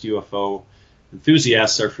most UFO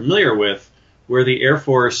enthusiasts are familiar with, where the Air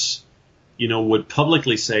Force, would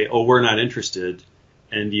publicly say, "Oh, we're not interested,"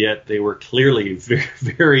 and yet they were clearly very,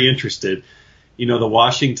 very interested. The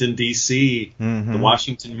Washington D.C., mm-hmm. the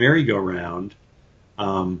Washington merry-go-round.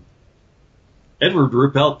 Edward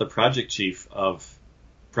Ruppelt, the project chief of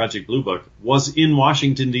Project Blue Book, was in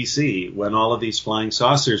Washington, D.C. when all of these flying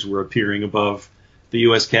saucers were appearing above the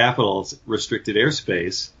U.S. Capitol's restricted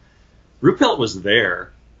airspace. Ruppelt was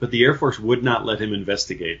there, but the Air Force would not let him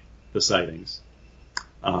investigate the sightings,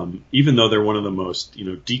 even though they're one of the most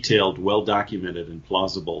detailed, well-documented, and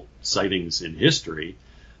plausible sightings in history.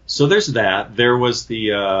 So there's that. There was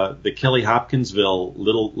the Kelly Hopkinsville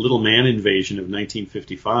little man invasion of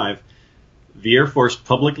 1955. The Air Force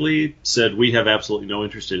publicly said, we have absolutely no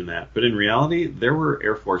interest in that. But in reality, there were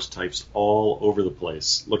Air Force types all over the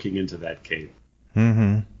place looking into that case.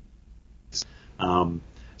 Mm-hmm.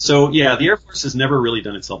 So, yeah, the Air Force has never really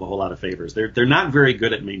done itself a whole lot of favors. They're not very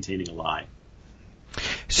good at maintaining a lie.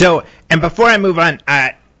 So, and before I move on,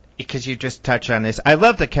 because you just touched on this, I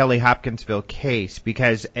love the Kelly Hopkinsville case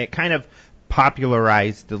because it kind of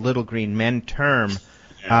popularized the little green men term.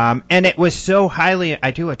 And it was so highly,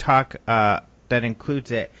 I do a talk that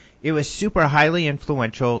includes it. It was super highly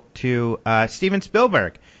influential to Steven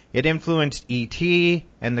Spielberg. It influenced E.T.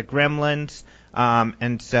 and the Gremlins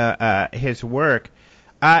and his work.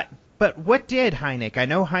 But what did Hynek? I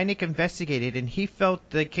know Hynek investigated, and he felt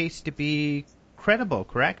the case to be credible,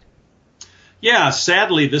 correct? Yeah,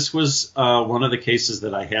 sadly, this was one of the cases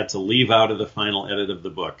that I had to leave out of the final edit of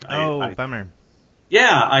the book. Bummer.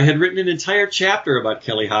 Yeah, I had written an entire chapter about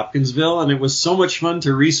Kelly Hopkinsville, and it was so much fun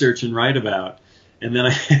to research and write about. And then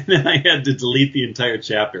I had to delete the entire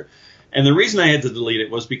chapter. And the reason I had to delete it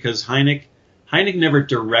was because Hynek never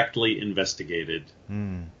directly investigated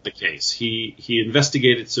the case. He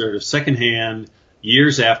investigated sort of secondhand,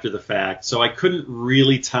 years after the fact, so I couldn't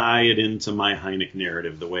really tie it into my Hynek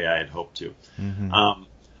narrative the way I had hoped to. Mm-hmm.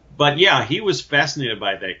 But yeah, he was fascinated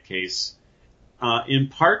by that case. In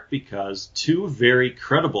part because two very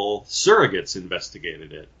credible surrogates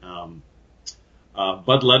investigated it. Bud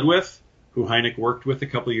Ledwith, who Hynek worked with a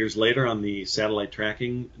couple of years later on the satellite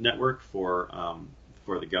tracking network for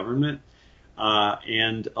the government,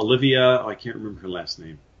 and Olivia, I can't remember her last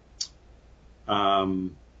name.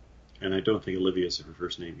 and I don't think Olivia is her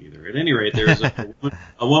first name either. At any rate, there's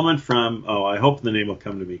a woman from, I hope the name will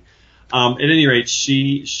come to me. At any rate,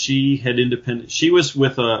 she had independent. She was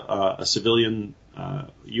with a civilian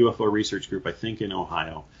UFO research group, I think, in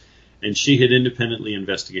Ohio, and she had independently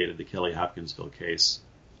investigated the Kelly Hopkinsville case,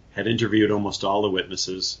 had interviewed almost all the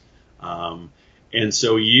witnesses, and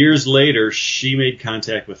so years later, she made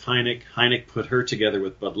contact with Hynek. Hynek put her together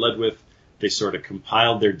with Bud Ledwith. They sort of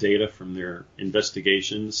compiled their data from their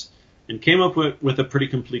investigations and came up with a pretty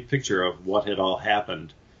complete picture of what had all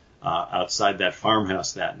happened outside that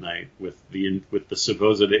farmhouse that night with the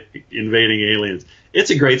supposed invading aliens. It's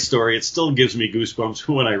a great story. It still gives me goosebumps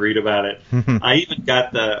when I read about it. I even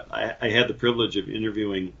got I had the privilege of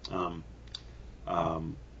interviewing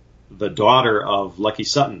the daughter of Lucky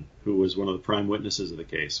Sutton, who was one of the prime witnesses of the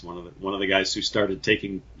case, one of the guys who started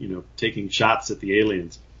taking shots at the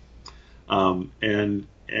aliens. The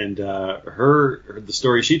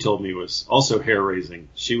story she told me was also hair raising.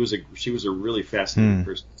 She was a really fascinating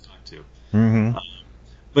person to talk to. Mm-hmm.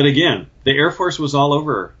 But again, the Air Force was all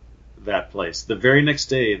over that place. The very next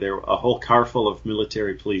day, a whole car full of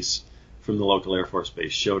military police from the local Air Force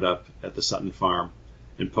base showed up at the Sutton farm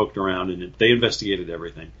and poked around, and they investigated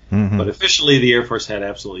everything. Mm-hmm. But officially, the Air Force had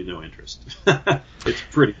absolutely no interest. It's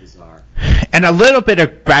pretty bizarre. And a little bit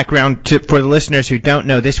of background for the listeners who don't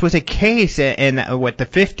know, this was a case in the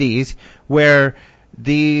 50s where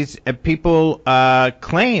these people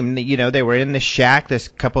claim that, they were in the shack. This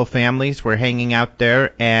couple families were hanging out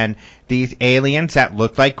there, and these aliens that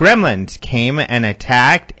looked like gremlins came and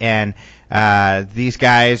attacked, and these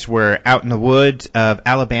guys were out in the woods of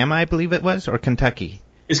Alabama, I believe it was, or Kentucky.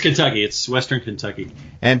 It's Kentucky. It's western Kentucky.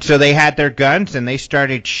 And so they had their guns, and they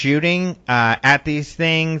started shooting at these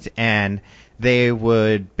things, and they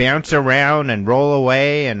would bounce around and roll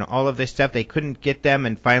away and all of this stuff. They couldn't get them,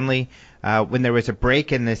 and finally, when there was a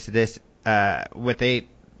break in this what they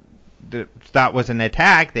thought was an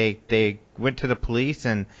attack, they went to the police,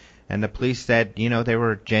 and the police said, they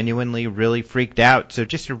were genuinely really freaked out. So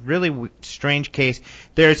just a really strange case.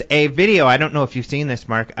 There's a video, I don't know if you've seen this,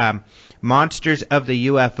 Mark, Monsters of the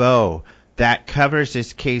UFO, that covers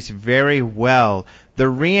this case very well. The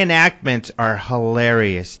reenactments are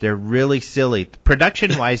hilarious. They're really silly.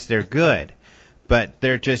 Production-wise, they're good, but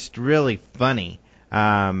they're just really funny.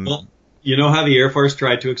 Well, you know how the Air Force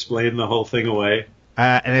tried to explain the whole thing away?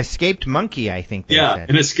 An escaped monkey, I think they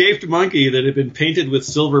said. An escaped monkey that had been painted with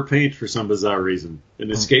silver paint for some bizarre reason.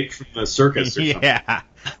 An escaped from a circus or something. Yeah,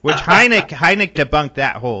 which Hynek debunked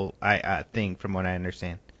that whole thing, from what I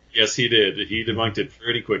understand. Yes, he did. He debunked it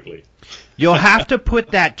pretty quickly. You'll have to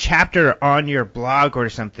put that chapter on your blog or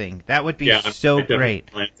something. That would be so great.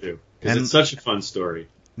 I plan to, because it's such a fun story.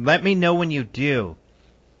 Let me know when you do.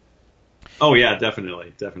 Oh, yeah,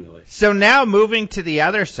 definitely. So now moving to the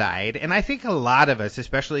other side, and I think a lot of us,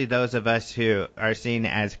 especially those of us who are seen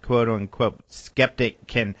as quote-unquote skeptic,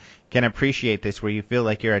 can appreciate this, where you feel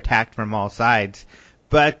like you're attacked from all sides.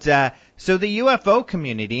 But so the UFO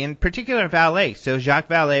community, in particular Vallée, so Jacques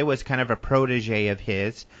Vallée was kind of a protege of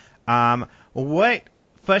his. What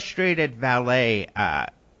frustrated Vallée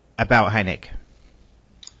about Hynek?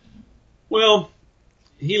 Well,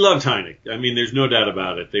 he loved Hynek. I mean, there's no doubt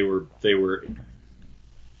about it. They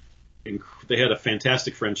had a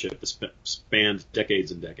fantastic friendship that spanned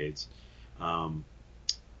decades and decades.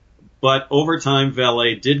 But over time,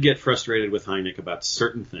 Vallée did get frustrated with Hynek about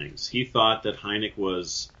certain things. He thought that Hynek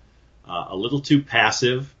was a little too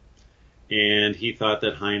passive, and he thought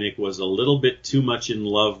that Hynek was a little bit too much in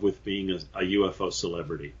love with being a UFO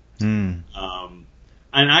celebrity. And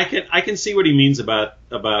I can see what he means about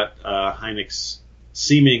Hynek's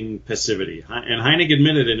seeming passivity. And Hynek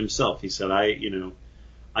admitted it himself. He said, I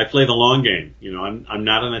play the long game. I'm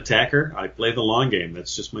not an attacker. I play the long game.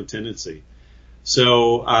 That's just my tendency.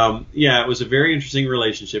 So, it was a very interesting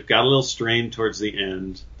relationship. Got a little strained towards the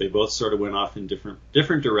end. They both sort of went off in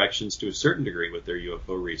different directions to a certain degree with their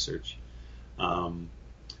UFO research.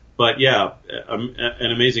 But yeah,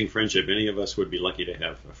 an amazing friendship. Any of us would be lucky to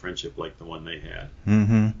have a friendship like the one they had.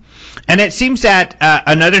 Mm-hmm. And it seems that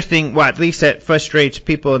another thing, at least that frustrates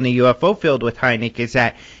people in the UFO field with Hynek, is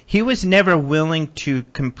that he was never willing to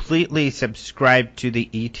completely subscribe to the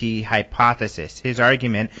ET hypothesis. His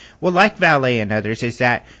argument, like Vallée and others, is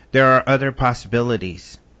that there are other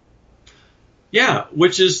possibilities. Yeah,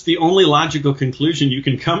 which is the only logical conclusion you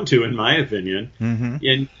can come to, in my opinion. Mm-hmm.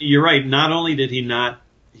 And you're right. Not only did he not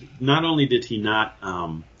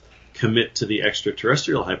commit to the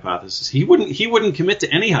extraterrestrial hypothesis, he wouldn't commit to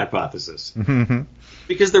any hypothesis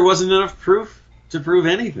because there wasn't enough proof to prove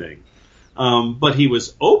anything. But he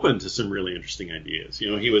was open to some really interesting ideas.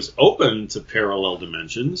 He was open to parallel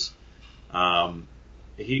dimensions.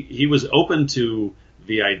 He was open to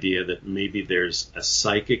the idea that maybe there's a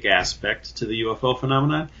psychic aspect to the UFO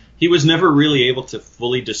phenomenon. He was never really able to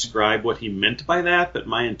fully describe what he meant by that, but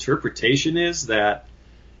my interpretation is that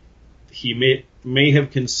he may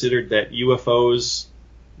have considered that UFOs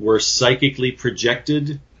were psychically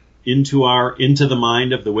projected into the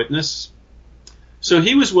mind of the witness. So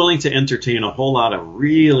he was willing to entertain a whole lot of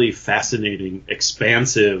really fascinating,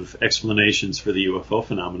 expansive explanations for the UFO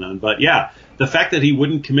phenomenon. But yeah, the fact that he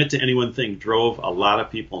wouldn't commit to any one thing drove a lot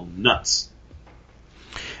of people nuts.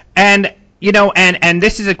 And and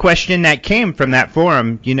this is a question that came from that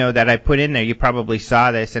forum, that I put in there. You probably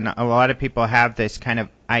saw this, and a lot of people have this kind of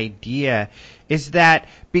idea, is that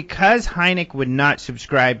because Hynek would not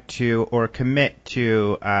subscribe to or commit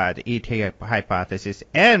to the ET hypothesis,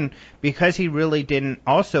 and because he really didn't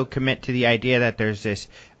also commit to the idea that there's this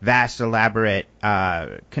vast, elaborate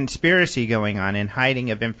conspiracy going on and hiding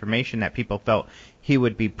of information that people felt he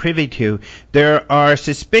would be privy to, there are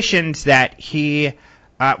suspicions that he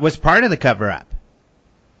was part of the cover-up,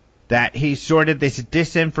 that he's sort of this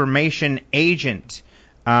disinformation agent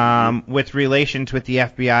with relations with the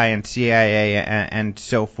FBI and CIA and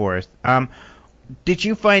so forth. Did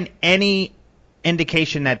you find any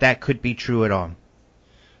indication that could be true at all?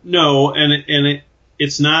 No, and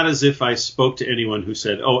it's not as if I spoke to anyone who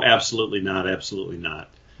said, "Oh, absolutely not, absolutely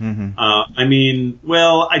not." Mm-hmm.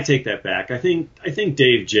 I take that back. I think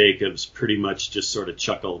Dave Jacobs pretty much just sort of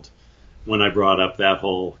chuckled when I brought up that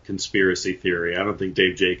whole conspiracy theory. I don't think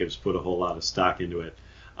Dave Jacobs put a whole lot of stock into it.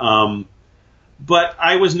 But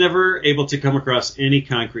I was never able to come across any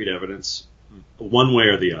concrete evidence, one way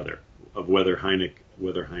or the other, of whether Hynek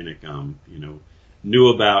knew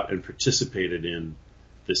about and participated in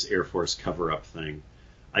this Air Force cover-up thing.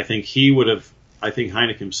 I think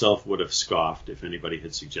Hynek himself would have scoffed if anybody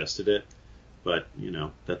had suggested it. But,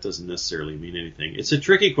 that doesn't necessarily mean anything. It's a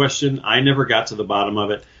tricky question. I never got to the bottom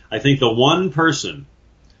of it. I think the one person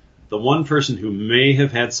who may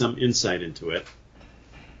have had some insight into it,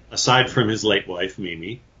 aside from his late wife,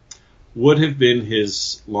 Mimi, would have been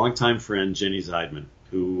his longtime friend, Jenny Zeidman,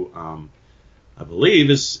 who I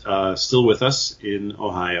believe is still with us in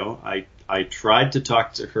Ohio. I tried to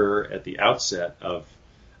talk to her at the outset of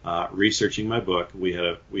researching my book. We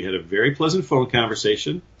had a very pleasant phone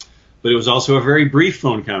conversation, but it was also a very brief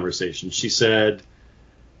phone conversation. She said,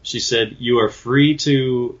 "You are free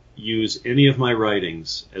to use any of my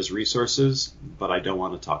writings as resources, but I don't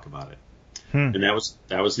want to talk about it." And that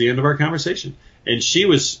was the end of our conversation. And she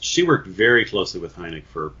worked very closely with Hynek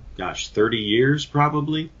for 30 years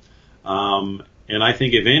probably. And I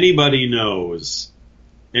think if anybody knows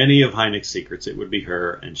any of Hynek's secrets, it would be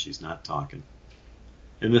her, and she's not talking.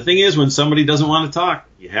 And the thing is, when somebody doesn't want to talk,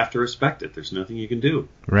 you have to respect it. There's nothing you can do.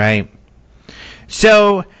 Right.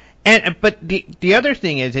 So, but the other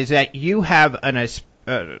thing is that you have a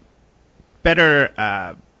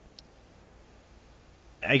better,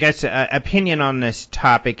 opinion on this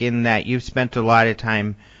topic, in that you've spent a lot of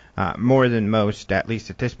time, more than most, at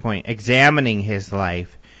least at this point, examining his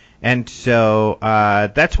life. And so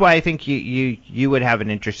that's why I think you would have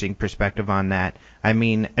an interesting perspective on that. I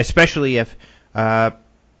mean, especially if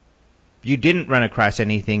you didn't run across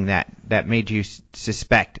anything that made you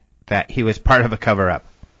suspect that he was part of a cover-up.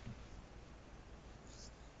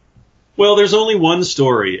 Well, there's only one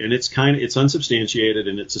story, and it's unsubstantiated,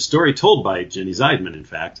 and it's a story told by Jenny Zeidman, in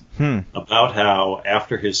fact, about how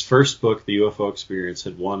after his first book, The UFO Experience,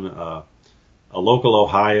 had won a local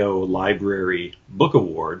Ohio library book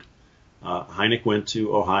award. Hynek went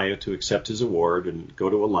to Ohio to accept his award and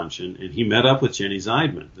go to a luncheon, and he met up with Jenny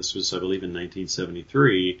Zeidman. This was, I believe, in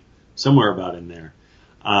 1973, somewhere about in there.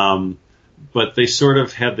 But they sort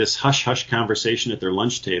of had this hush-hush conversation at their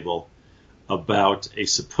lunch table about a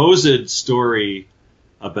supposed story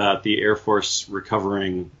about the Air Force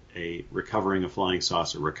recovering a flying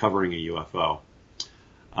saucer, recovering a UFO.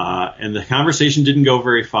 And the conversation didn't go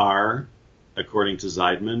very far, according to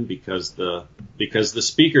Zeidman, because the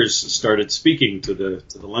speakers started speaking to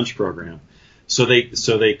the lunch program. So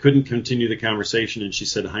they couldn't continue the conversation, and she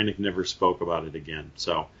said Hynek never spoke about it again.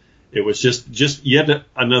 So it was just yet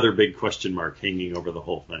another big question mark hanging over the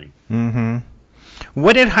whole thing. Mm-hmm.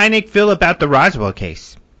 What did Hynek feel about the Roswell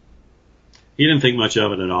case? He didn't think much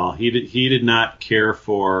of it at all. He did not care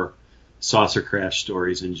for saucer crash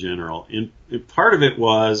stories in general. And part of it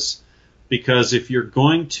was because if you're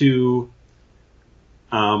going to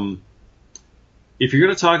talk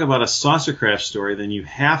about a saucer crash story, then you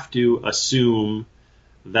have to assume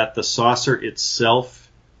that the saucer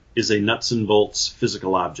itself is a nuts and bolts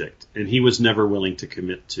physical object. And he was never willing to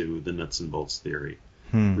commit to the nuts and bolts theory.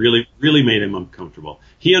 Really, really made him uncomfortable.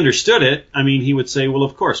 He understood it. I mean, he would say, well,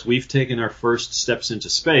 of course, we've taken our first steps into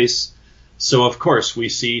space, so of course we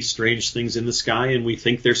see strange things in the sky and we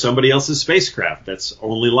think they're somebody else's spacecraft. That's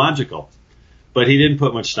only logical. But he didn't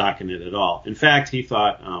put much stock in it at all. In fact, he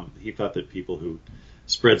thought that people who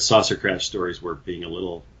spread saucer crash stories were being a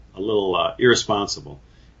little irresponsible.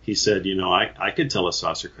 He said, I could tell a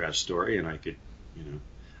saucer crash story and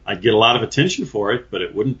I'd get a lot of attention for it, but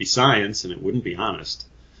it wouldn't be science and it wouldn't be honest.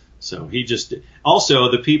 So also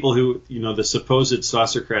the people who, the supposed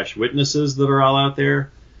saucer crash witnesses that are all out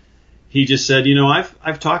there, he just said,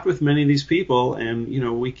 I've talked with many of these people and,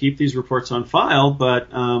 we keep these reports on file, but,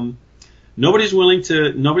 nobody's willing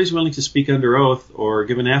to speak under oath or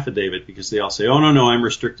give an affidavit because they all say, oh, no, I'm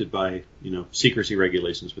restricted by, secrecy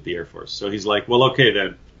regulations with the Air Force. So he's like, well, okay,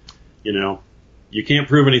 then, you can't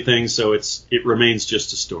prove anything, so it remains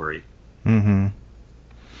just a story. Mm-hmm.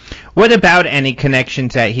 What about any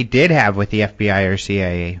connections that he did have with the FBI or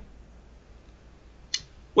CIA?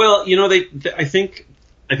 Well, I think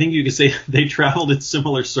you could say they traveled in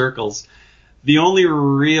similar circles. The only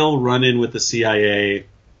real run-in with the CIA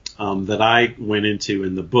that I went into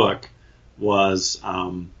in the book was,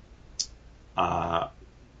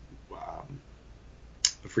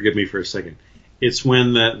 forgive me for a second. It's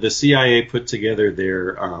when the CIA put together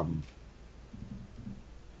their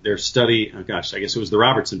study. Oh gosh, I guess it was the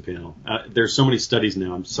Robertson panel. There's so many studies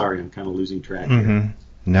now. I'm sorry, I'm kind of losing track here.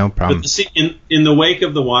 No problem. But in the wake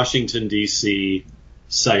of the Washington D.C.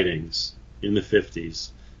 sightings in the 50s,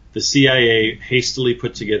 the CIA hastily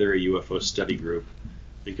put together a UFO study group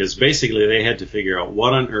because basically they had to figure out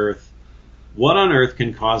what on earth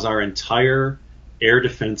can cause our entire air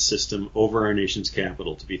defense system over our nation's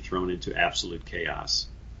capital to be thrown into absolute chaos.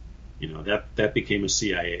 That became a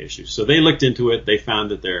CIA issue. So they looked into it. They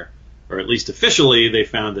found that or at least officially, they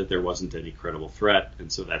found that there wasn't any credible threat,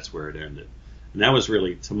 and so that's where it ended. And that was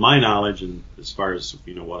really, to my knowledge, and as far as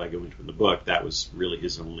what I go into in the book, that was really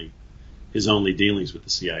his only dealings with the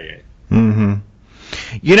CIA.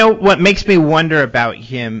 Mm-hmm. What makes me wonder about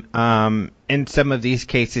him in some of these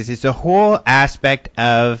cases is the whole aspect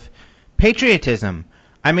of patriotism.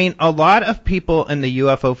 I mean, a lot of people in the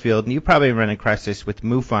UFO field, and you probably run across this with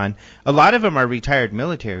MUFON, a lot of them are retired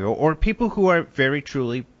military or people who are very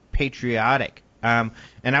truly patriotic. And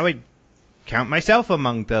I would count myself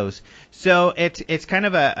among those. So it's kind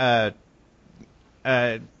of a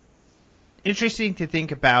interesting to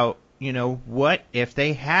think about, what if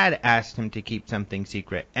they had asked him to keep something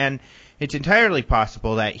secret? And it's entirely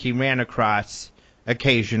possible that he ran across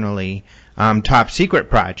occasionally top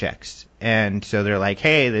secret projects. And so they're like,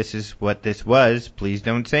 hey, this is what this was. Please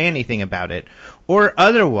don't say anything about it. Or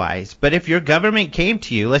otherwise. But if your government came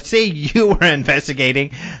to you, let's say you were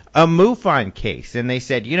investigating a MUFON case, and they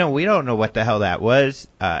said, we don't know what the hell that was.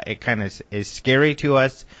 It kind of is scary to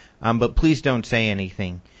us, but please don't say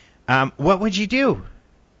anything. What would you do?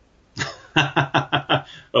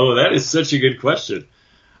 Oh, that is such a good question.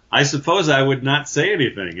 I suppose I would not say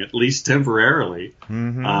anything, at least temporarily.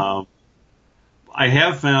 Mm-hmm. I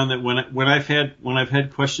have found that when I've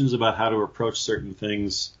had questions about how to approach certain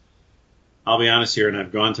things, I'll be honest here, and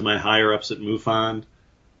I've gone to my higher ups at MUFON.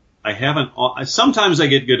 Sometimes I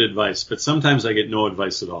get good advice, but sometimes I get no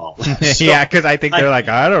advice at all. So, yeah, because I think they're like,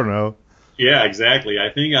 I don't know. Yeah, exactly. I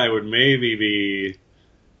think I would maybe be,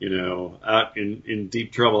 out in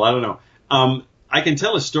deep trouble. I don't know. I can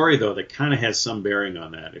tell a story though that kind of has some bearing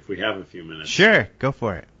on that. If we have a few minutes. Sure, go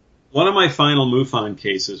for it. One of my final MUFON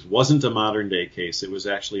cases wasn't a modern-day case. It was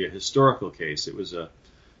actually a historical case. It was a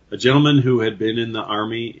gentleman who had been in the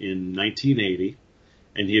Army in 1980,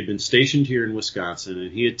 and he had been stationed here in Wisconsin,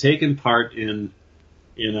 and he had taken part in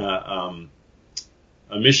a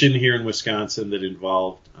mission here in Wisconsin that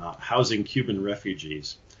involved housing Cuban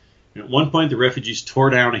refugees. And at one point, the refugees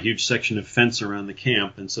tore down a huge section of fence around the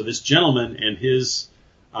camp, and so this gentleman and his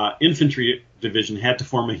infantry division had to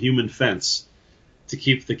form a human fence to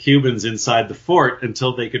keep the Cubans inside the fort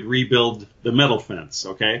until they could rebuild the metal fence,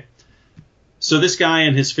 okay? So this guy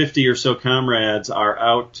and his 50 or so comrades are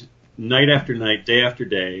out night after night, day after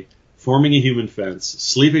day, forming a human fence,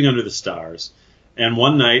 sleeping under the stars. And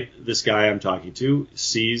one night, this guy I'm talking to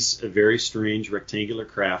sees a very strange rectangular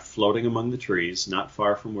craft floating among the trees, not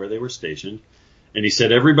far from where they were stationed. And he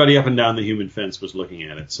said everybody up and down the human fence was looking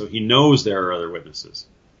at it, so he knows there are other witnesses.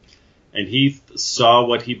 And he saw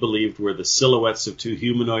what he believed were the silhouettes of two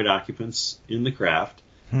humanoid occupants in the craft.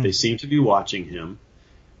 They seemed to be watching him.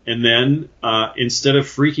 And then, instead of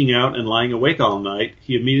freaking out and lying awake all night,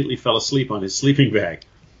 he immediately fell asleep on his sleeping bag.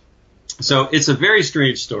 So it's a very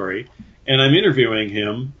strange story. And I'm interviewing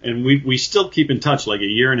him, and we still keep in touch like a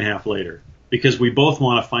year and a half later. because we both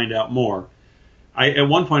want to find out more. At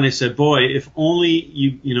one point I said, boy, if only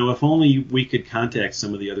if only we could contact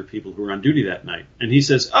some of the other people who were on duty that night. And he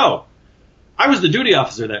says, oh, I was the duty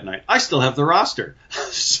officer that night. I still have the roster.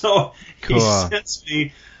 So cool. He sends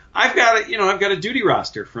me, I've got a duty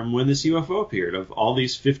roster from when this UFO appeared of all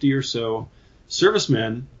these 50 or so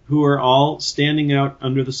servicemen who are all standing out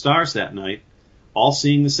under the stars that night, all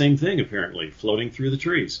seeing the same thing, apparently, floating through the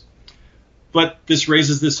trees. But this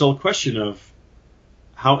raises this whole question of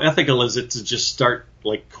how ethical is it to just start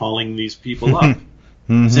like calling these people up,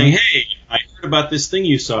 saying, hey, I heard about this thing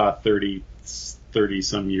you saw 30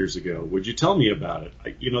 some years ago. Would you tell me about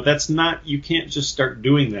it? That's not, you can't just start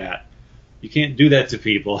doing that. You can't do that to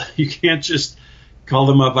people. You can't just call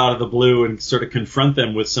them up out of the blue and sort of confront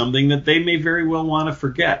them with something that they may very well want to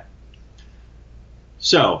forget.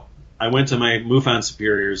 So I went to my MUFON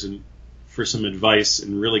superiors and for some advice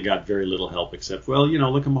and really got very little help except,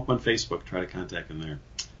 look them up on Facebook, try to contact them there.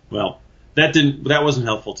 Well, that wasn't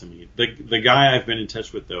helpful to me. The guy I've been in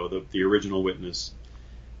touch with, though, the original witness,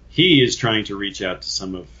 he is trying to reach out to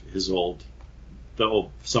some of his old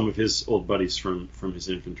buddies from his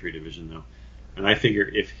infantry division, though. And I figure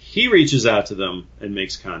if he reaches out to them and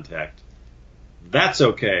makes contact, that's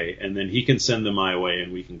okay, and then he can send them my way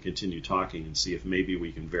and we can continue talking and see if maybe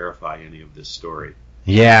we can verify any of this story.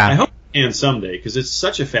 Yeah. I hope we can someday, because it's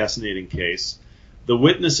such a fascinating case. The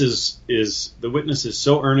witness is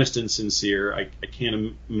so earnest and sincere, I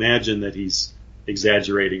can't imagine that he's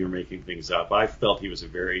exaggerating or making things up. I felt he was a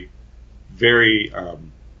very, very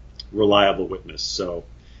reliable witness. So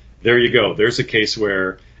there you go. There's a case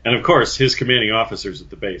where, and of course, his commanding officers at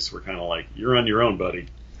the base were kind of like, you're on your own, buddy.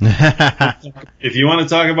 If you want to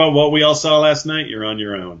talk about what we all saw last night, you're on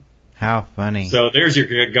your own. How funny. So there's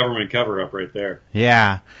your government cover-up right there.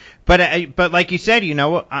 Yeah. But like you said,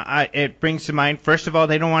 it brings to mind, first of all,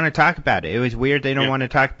 they don't want to talk about it. It was weird they don't want to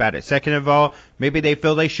talk about it. Second of all, maybe they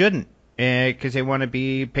feel they shouldn't because they want to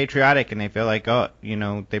be patriotic and they feel like,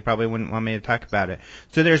 they probably wouldn't want me to talk about it.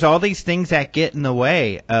 So there's all these things that get in the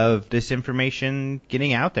way of this information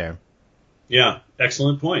getting out there. Yeah,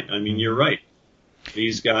 excellent point. I mean, you're right.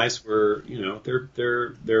 These guys were,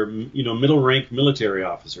 they're middle-rank military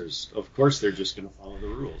officers. Of course, they're just going to follow the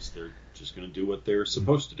rules. They're just going to do what they're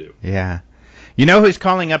supposed to do. Yeah. You know who's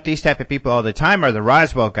calling up these type of people all the time are the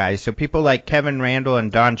Roswell guys. So people like Kevin Randall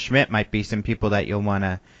and Don Schmidt might be some people that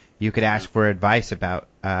you could ask for advice about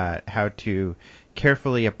how to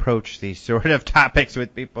carefully approach these sort of topics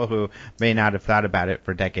with people who may not have thought about it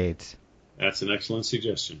for decades. That's an excellent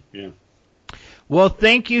suggestion. Yeah. Well,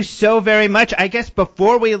 thank you so very much. I guess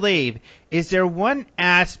before we leave, is there one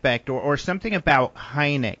aspect or something about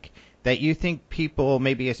Hynek that you think people,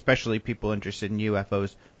 maybe especially people interested in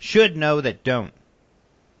UFOs, should know that don't?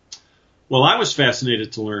 Well, I was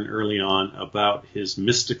fascinated to learn early on about his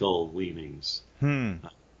mystical leanings.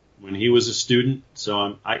 When he was a student,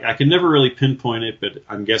 so I can never really pinpoint it, but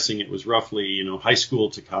I'm guessing it was roughly, high school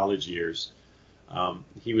to college years.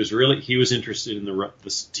 He was interested in the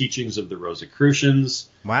teachings of the Rosicrucians.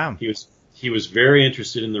 Wow. He was very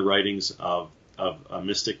interested in the writings of a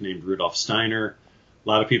mystic named Rudolf Steiner. A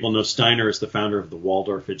lot of people know Steiner as the founder of the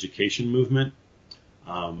Waldorf education movement,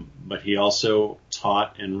 but he also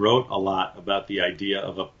taught and wrote a lot about the idea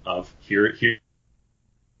of here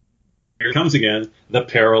it comes again, the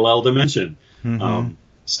parallel dimension.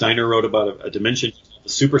 Steiner wrote about a dimension, the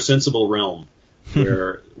supersensible realm,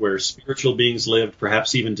 where spiritual beings lived,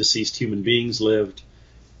 perhaps even deceased human beings lived,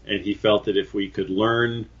 and he felt that if we could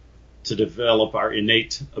learn to develop our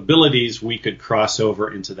innate abilities, we could cross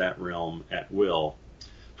over into that realm at will.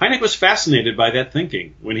 Hynek was fascinated by that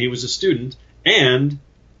thinking when he was a student, and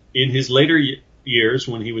in his later years,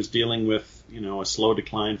 when he was dealing with, a slow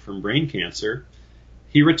decline from brain cancer,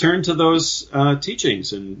 he returned to those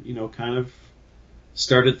teachings and, kind of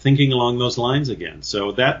started thinking along those lines again.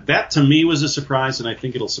 So that to me was a surprise, and I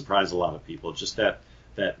think it'll surprise a lot of people. Just that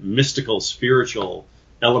mystical, spiritual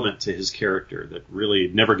element to his character that really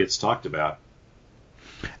never gets talked about.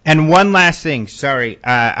 And one last thing, sorry,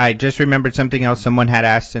 I just remembered something else someone had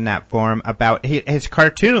asked in that forum about his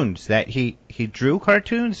cartoons, that he drew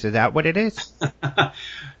cartoons. Is that what it is?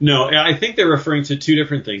 No, I think they're referring to two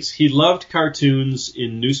different things. He loved cartoons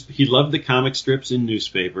he loved the comic strips in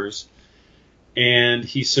newspapers, and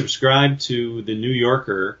he subscribed to the New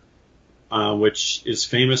Yorker, which is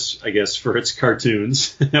famous, I guess, for its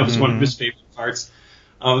cartoons. That was one of his favorite parts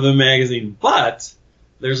of the magazine. But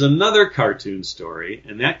there's another cartoon story,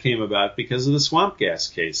 and that came about because of the swamp gas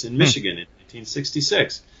case in Michigan in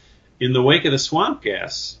 1966. In the wake of the swamp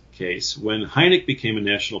gas case, when Hynek became a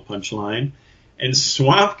national punchline and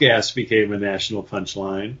swamp gas became a national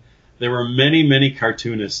punchline, there were many, many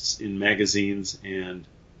cartoonists in magazines and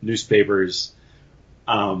newspapers,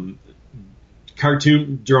 drawing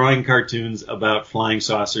cartoons about flying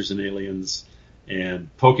saucers and aliens, and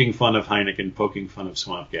poking fun of Hynek and poking fun of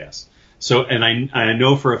swamp gas. So, and I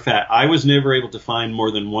know for a fact, I was never able to find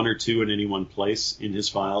more than one or two in any one place in his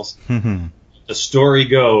files. The story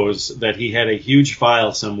goes that he had a huge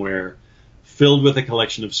file somewhere filled with a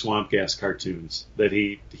collection of swamp gas cartoons, that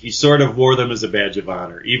he sort of wore them as a badge of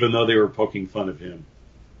honor, even though they were poking fun of him.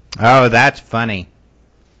 Oh, that's funny.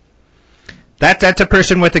 That's a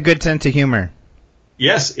person with a good sense of humor.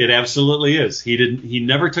 Yes, it absolutely is. He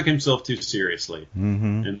never took himself too seriously.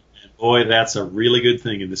 And boy, that's a really good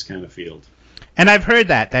thing in this kind of field. And I've heard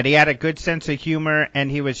that he had a good sense of humor,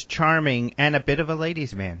 and he was charming and a bit of a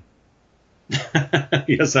ladies' man.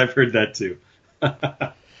 Yes, I've heard that too.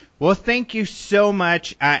 Well, thank you so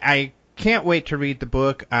much. I can't wait to read the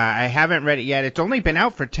book. I haven't read it yet. It's only been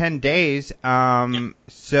out for 10 days,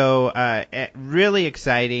 so really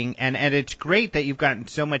exciting. And it's great that you've gotten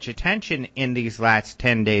so much attention in these last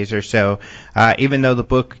 10 days or so, even though the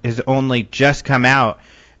book has only just come out.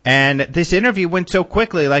 And this interview went so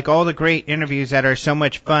quickly, like all the great interviews that are so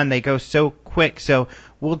much fun. They go so quick, so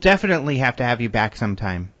we'll definitely have to have you back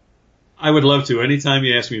sometime. I would love to. Anytime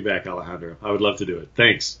you ask me back, Alejandro, I would love to do it.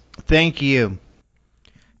 Thanks. Thank you.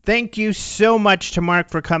 Thank you so much to Mark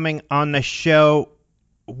for coming on the show.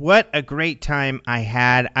 What a great time I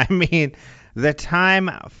had. I mean, the time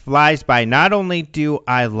flies by. Not only do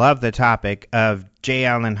I love the topic of J.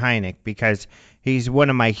 Allen Hynek because he's one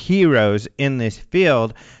of my heroes in this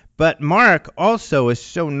field, but Mark also is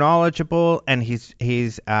so knowledgeable, and he's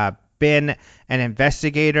been an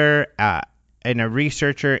investigator and a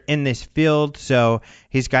researcher in this field, so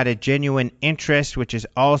he's got a genuine interest, which is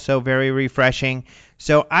also very refreshing.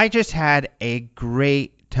 So I just had a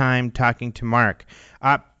great time talking to Mark.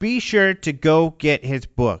 Be sure to go get his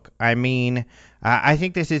book. I mean, I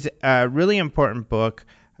think this is a really important book.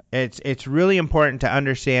 It's really important to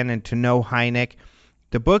understand and to know Hynek.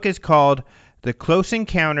 The book is called The Close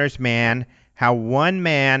Encounters Man, How One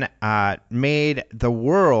Man Made the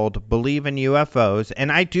World Believe in UFOs.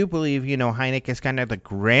 And I do believe, Hynek is kind of the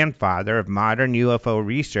grandfather of modern UFO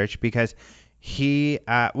research, because he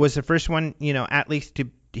was the first one, at least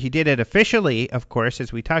he did it officially, of course,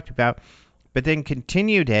 as we talked about, but then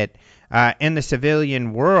continued it in the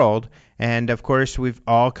civilian world. And, of course, we've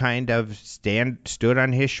all kind of stood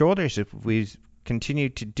on his shoulders if we've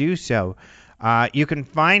continued to do so. You can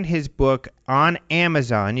find his book on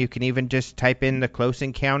Amazon. You can even just type in The Close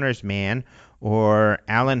Encounters Man or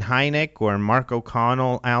Allen Hynek or Mark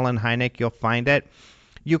O'Connell, Allen Hynek. You'll find it.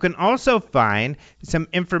 You can also find some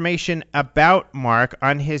information about Mark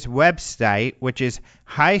on his website, which is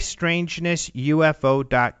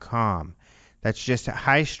highstrangenessufo.com. That's just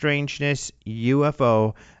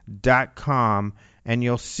highstrangenessufo.com. And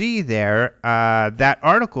you'll see there that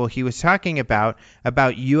article he was talking about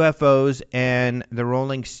UFOs and the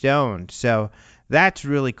Rolling Stone. So that's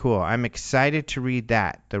really cool. I'm excited to read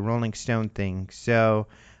that, the Rolling Stone thing. So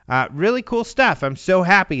really cool stuff. I'm so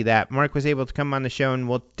happy that Mark was able to come on the show, and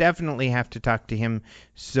we'll definitely have to talk to him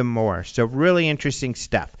some more. So really interesting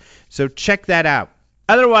stuff. So check that out.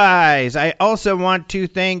 Otherwise, I also want to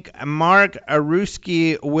thank Mark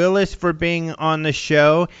Aruski-Willis for being on the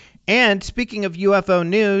show. And speaking of UFO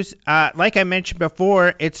news, like I mentioned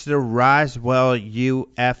before, it's the Roswell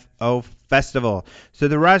UFO Festival. So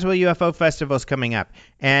the Roswell UFO Festival is coming up,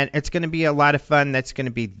 and it's going to be a lot of fun. That's going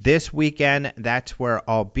to be this weekend. That's where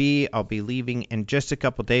I'll be. I'll be leaving in just a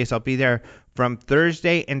couple days. I'll be there from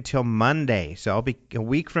Thursday until Monday. So I'll be a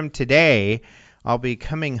week from today. I'll be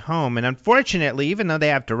coming home. And unfortunately, even though they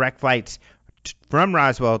have direct flights from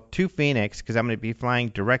Roswell to Phoenix, because I'm going to be flying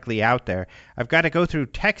directly out there, I've got to go through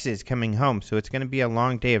Texas coming home, so it's going to be a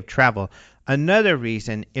long day of travel. Another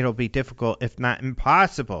reason it'll be difficult, if not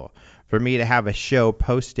impossible, for me to have a show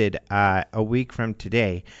posted a week from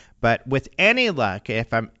today. But with any luck,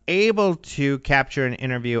 if I'm able to capture an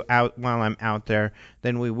interview out while I'm out there,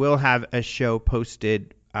 then we will have a show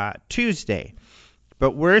posted Tuesday.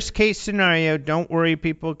 But worst case scenario, don't worry,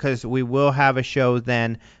 people, because we will have a show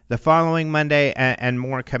then the following Monday and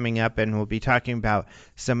more coming up, and we'll be talking about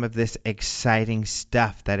some of this exciting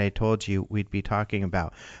stuff that I told you we'd be talking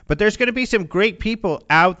about. But there's going to be some great people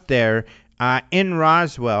out there in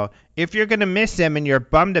Roswell. If you're going to miss them and you're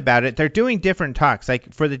bummed about it, they're doing different talks.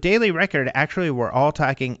 Like for the Daily Record, actually, we're all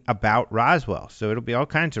talking about Roswell. So it'll be all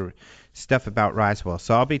kinds of stuff about Roswell.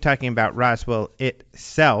 So I'll be talking about Roswell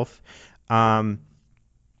itself.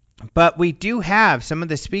 But we do have some of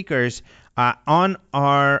the speakers on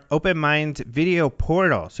our Open Minds video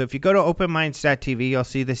portal. So if you go to openminds.tv, you'll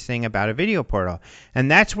see this thing about a video portal. And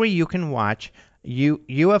that's where you can watch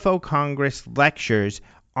UFO Congress lectures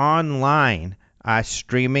online,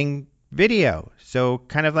 streaming video. So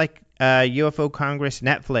kind of like UFO Congress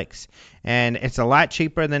Netflix. And it's a lot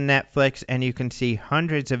cheaper than Netflix, and you can see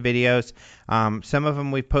hundreds of videos. Some of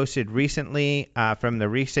them we posted recently from the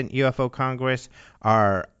recent UFO Congress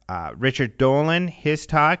are Richard Dolan, his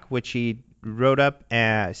talk, which he wrote up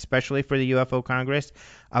especially for the UFO Congress.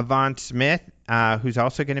 Yvonne Smith, who's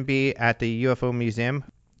also going to be at the UFO Museum.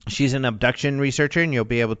 She's an abduction researcher, and you'll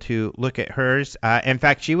be able to look at hers. In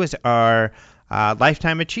fact, she was our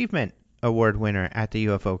Lifetime Achievement Award winner at the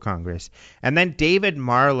UFO Congress. And then David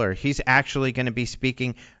Marler, he's actually going to be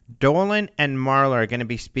speaking. Dolan and Marler are going to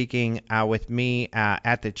be speaking with me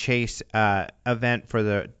at the Chase event for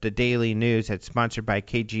the Daily News that's sponsored by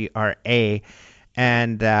KGRA.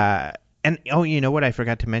 And oh, you know what I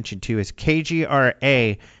forgot to mention too is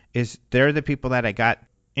KGRA they're the people that I got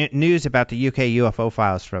news about the UK UFO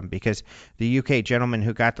files from, because the UK gentleman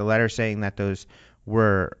who got the letter saying that those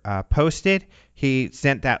were posted, he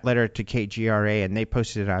sent that letter to KGRA and they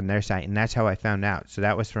posted it on their site, and that's how I found out. So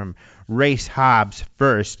that was from Race Hobbs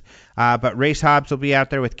first, but Race Hobbs will be out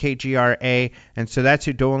there with KGRA, and so that's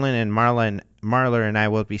who Dolan and Marler and I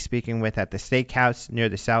will be speaking with at the steakhouse near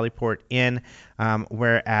the Sallyport Inn,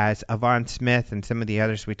 whereas Yvonne Smith and some of the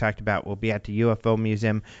others we talked about will be at the UFO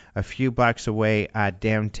Museum a few blocks away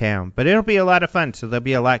downtown. But it'll be a lot of fun, so there'll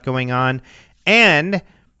be a lot going on. And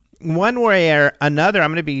one way or another,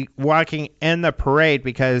 I'm going to be walking in the parade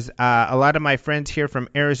because a lot of my friends here from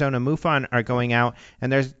Arizona MUFON are going out,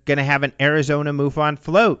 and they're going to have an Arizona MUFON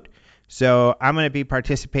float. So I'm going to be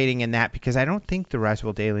participating in that because I don't think the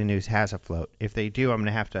Roswell Daily News has a float. If they do, I'm going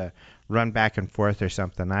to have to run back and forth or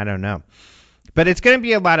something. I don't know. But it's going to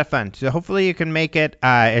be a lot of fun. So hopefully you can make it.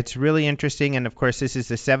 It's really interesting. And, of course, this is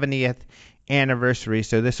the 70th anniversary,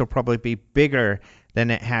 so this will probably be bigger than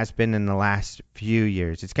it has been in the last few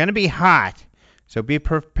years. It's going to be hot, so be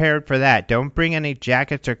prepared for that. Don't bring any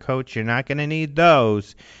jackets or coats. You're not going to need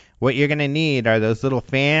those. What you're going to need are those little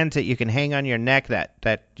fans that you can hang on your neck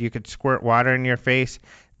that you could squirt water in your face.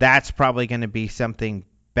 That's probably going to be something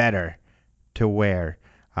better to wear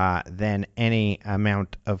than any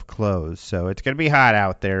amount of clothes. So it's going to be hot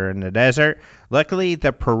out there in the desert. Luckily,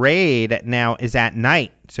 the parade now is at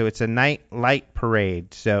night, so it's a night light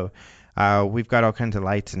parade. So we've got all kinds of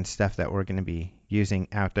lights and stuff that we're going to be using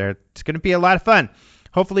out there. It's going to be a lot of fun.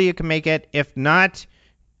 Hopefully you can make it. If not,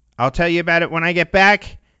 I'll tell you about it when I get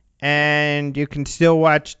back. And you can still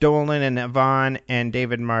watch Dolan and Yvonne and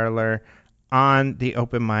David Marler on the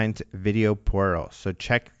Open Minds video portal. So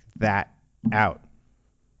check that out.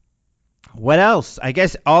 What else? I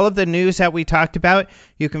guess all of the news that we talked about,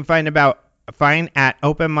 you can find at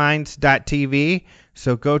openminds.tv.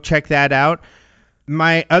 So go check that out.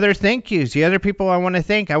 My other thank yous, the other people I want to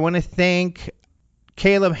thank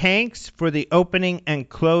Caleb Hanks for the opening and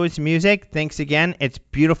close music. Thanks again. It's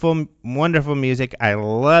beautiful, wonderful music. I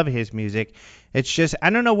love his music. It's just, I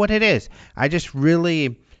don't know what it is. I just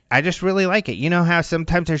really like it. You know how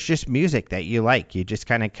sometimes there's just music that you like, you just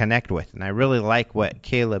kind of connect with, and I really like what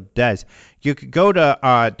Caleb does. You could go to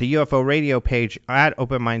the UFO radio page at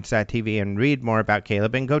openminds.tv and read more about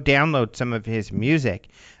Caleb, and go download some of his music.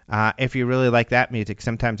 If you really like that music.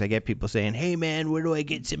 Sometimes I get people saying, hey man, where do I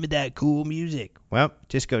get some of that cool music? Well,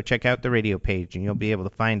 just go check out the radio page and you'll be able to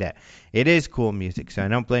find it. It is cool music, so I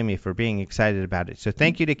don't blame you for being excited about it. So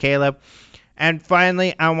thank you to Caleb. And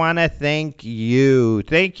finally, I want to thank you.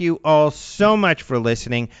 Thank you all so much for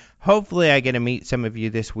listening. Hopefully I get to meet some of you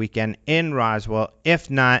this weekend in Roswell. If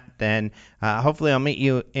not, then hopefully I'll meet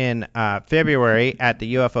you in February at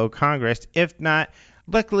the UFO Congress. If not,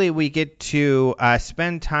 luckily we get to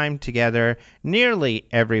spend time together nearly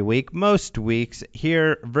every week, most weeks,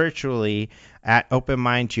 here virtually at Open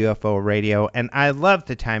Minds UFO Radio. And I love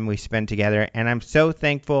the time we spend together, and I'm so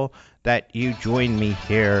thankful that you join me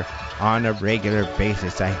here on a regular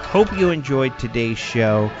basis. I hope you enjoyed today's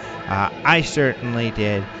show. I certainly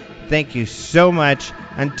did. Thank you so much.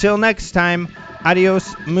 Until next time,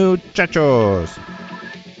 adios muchachos.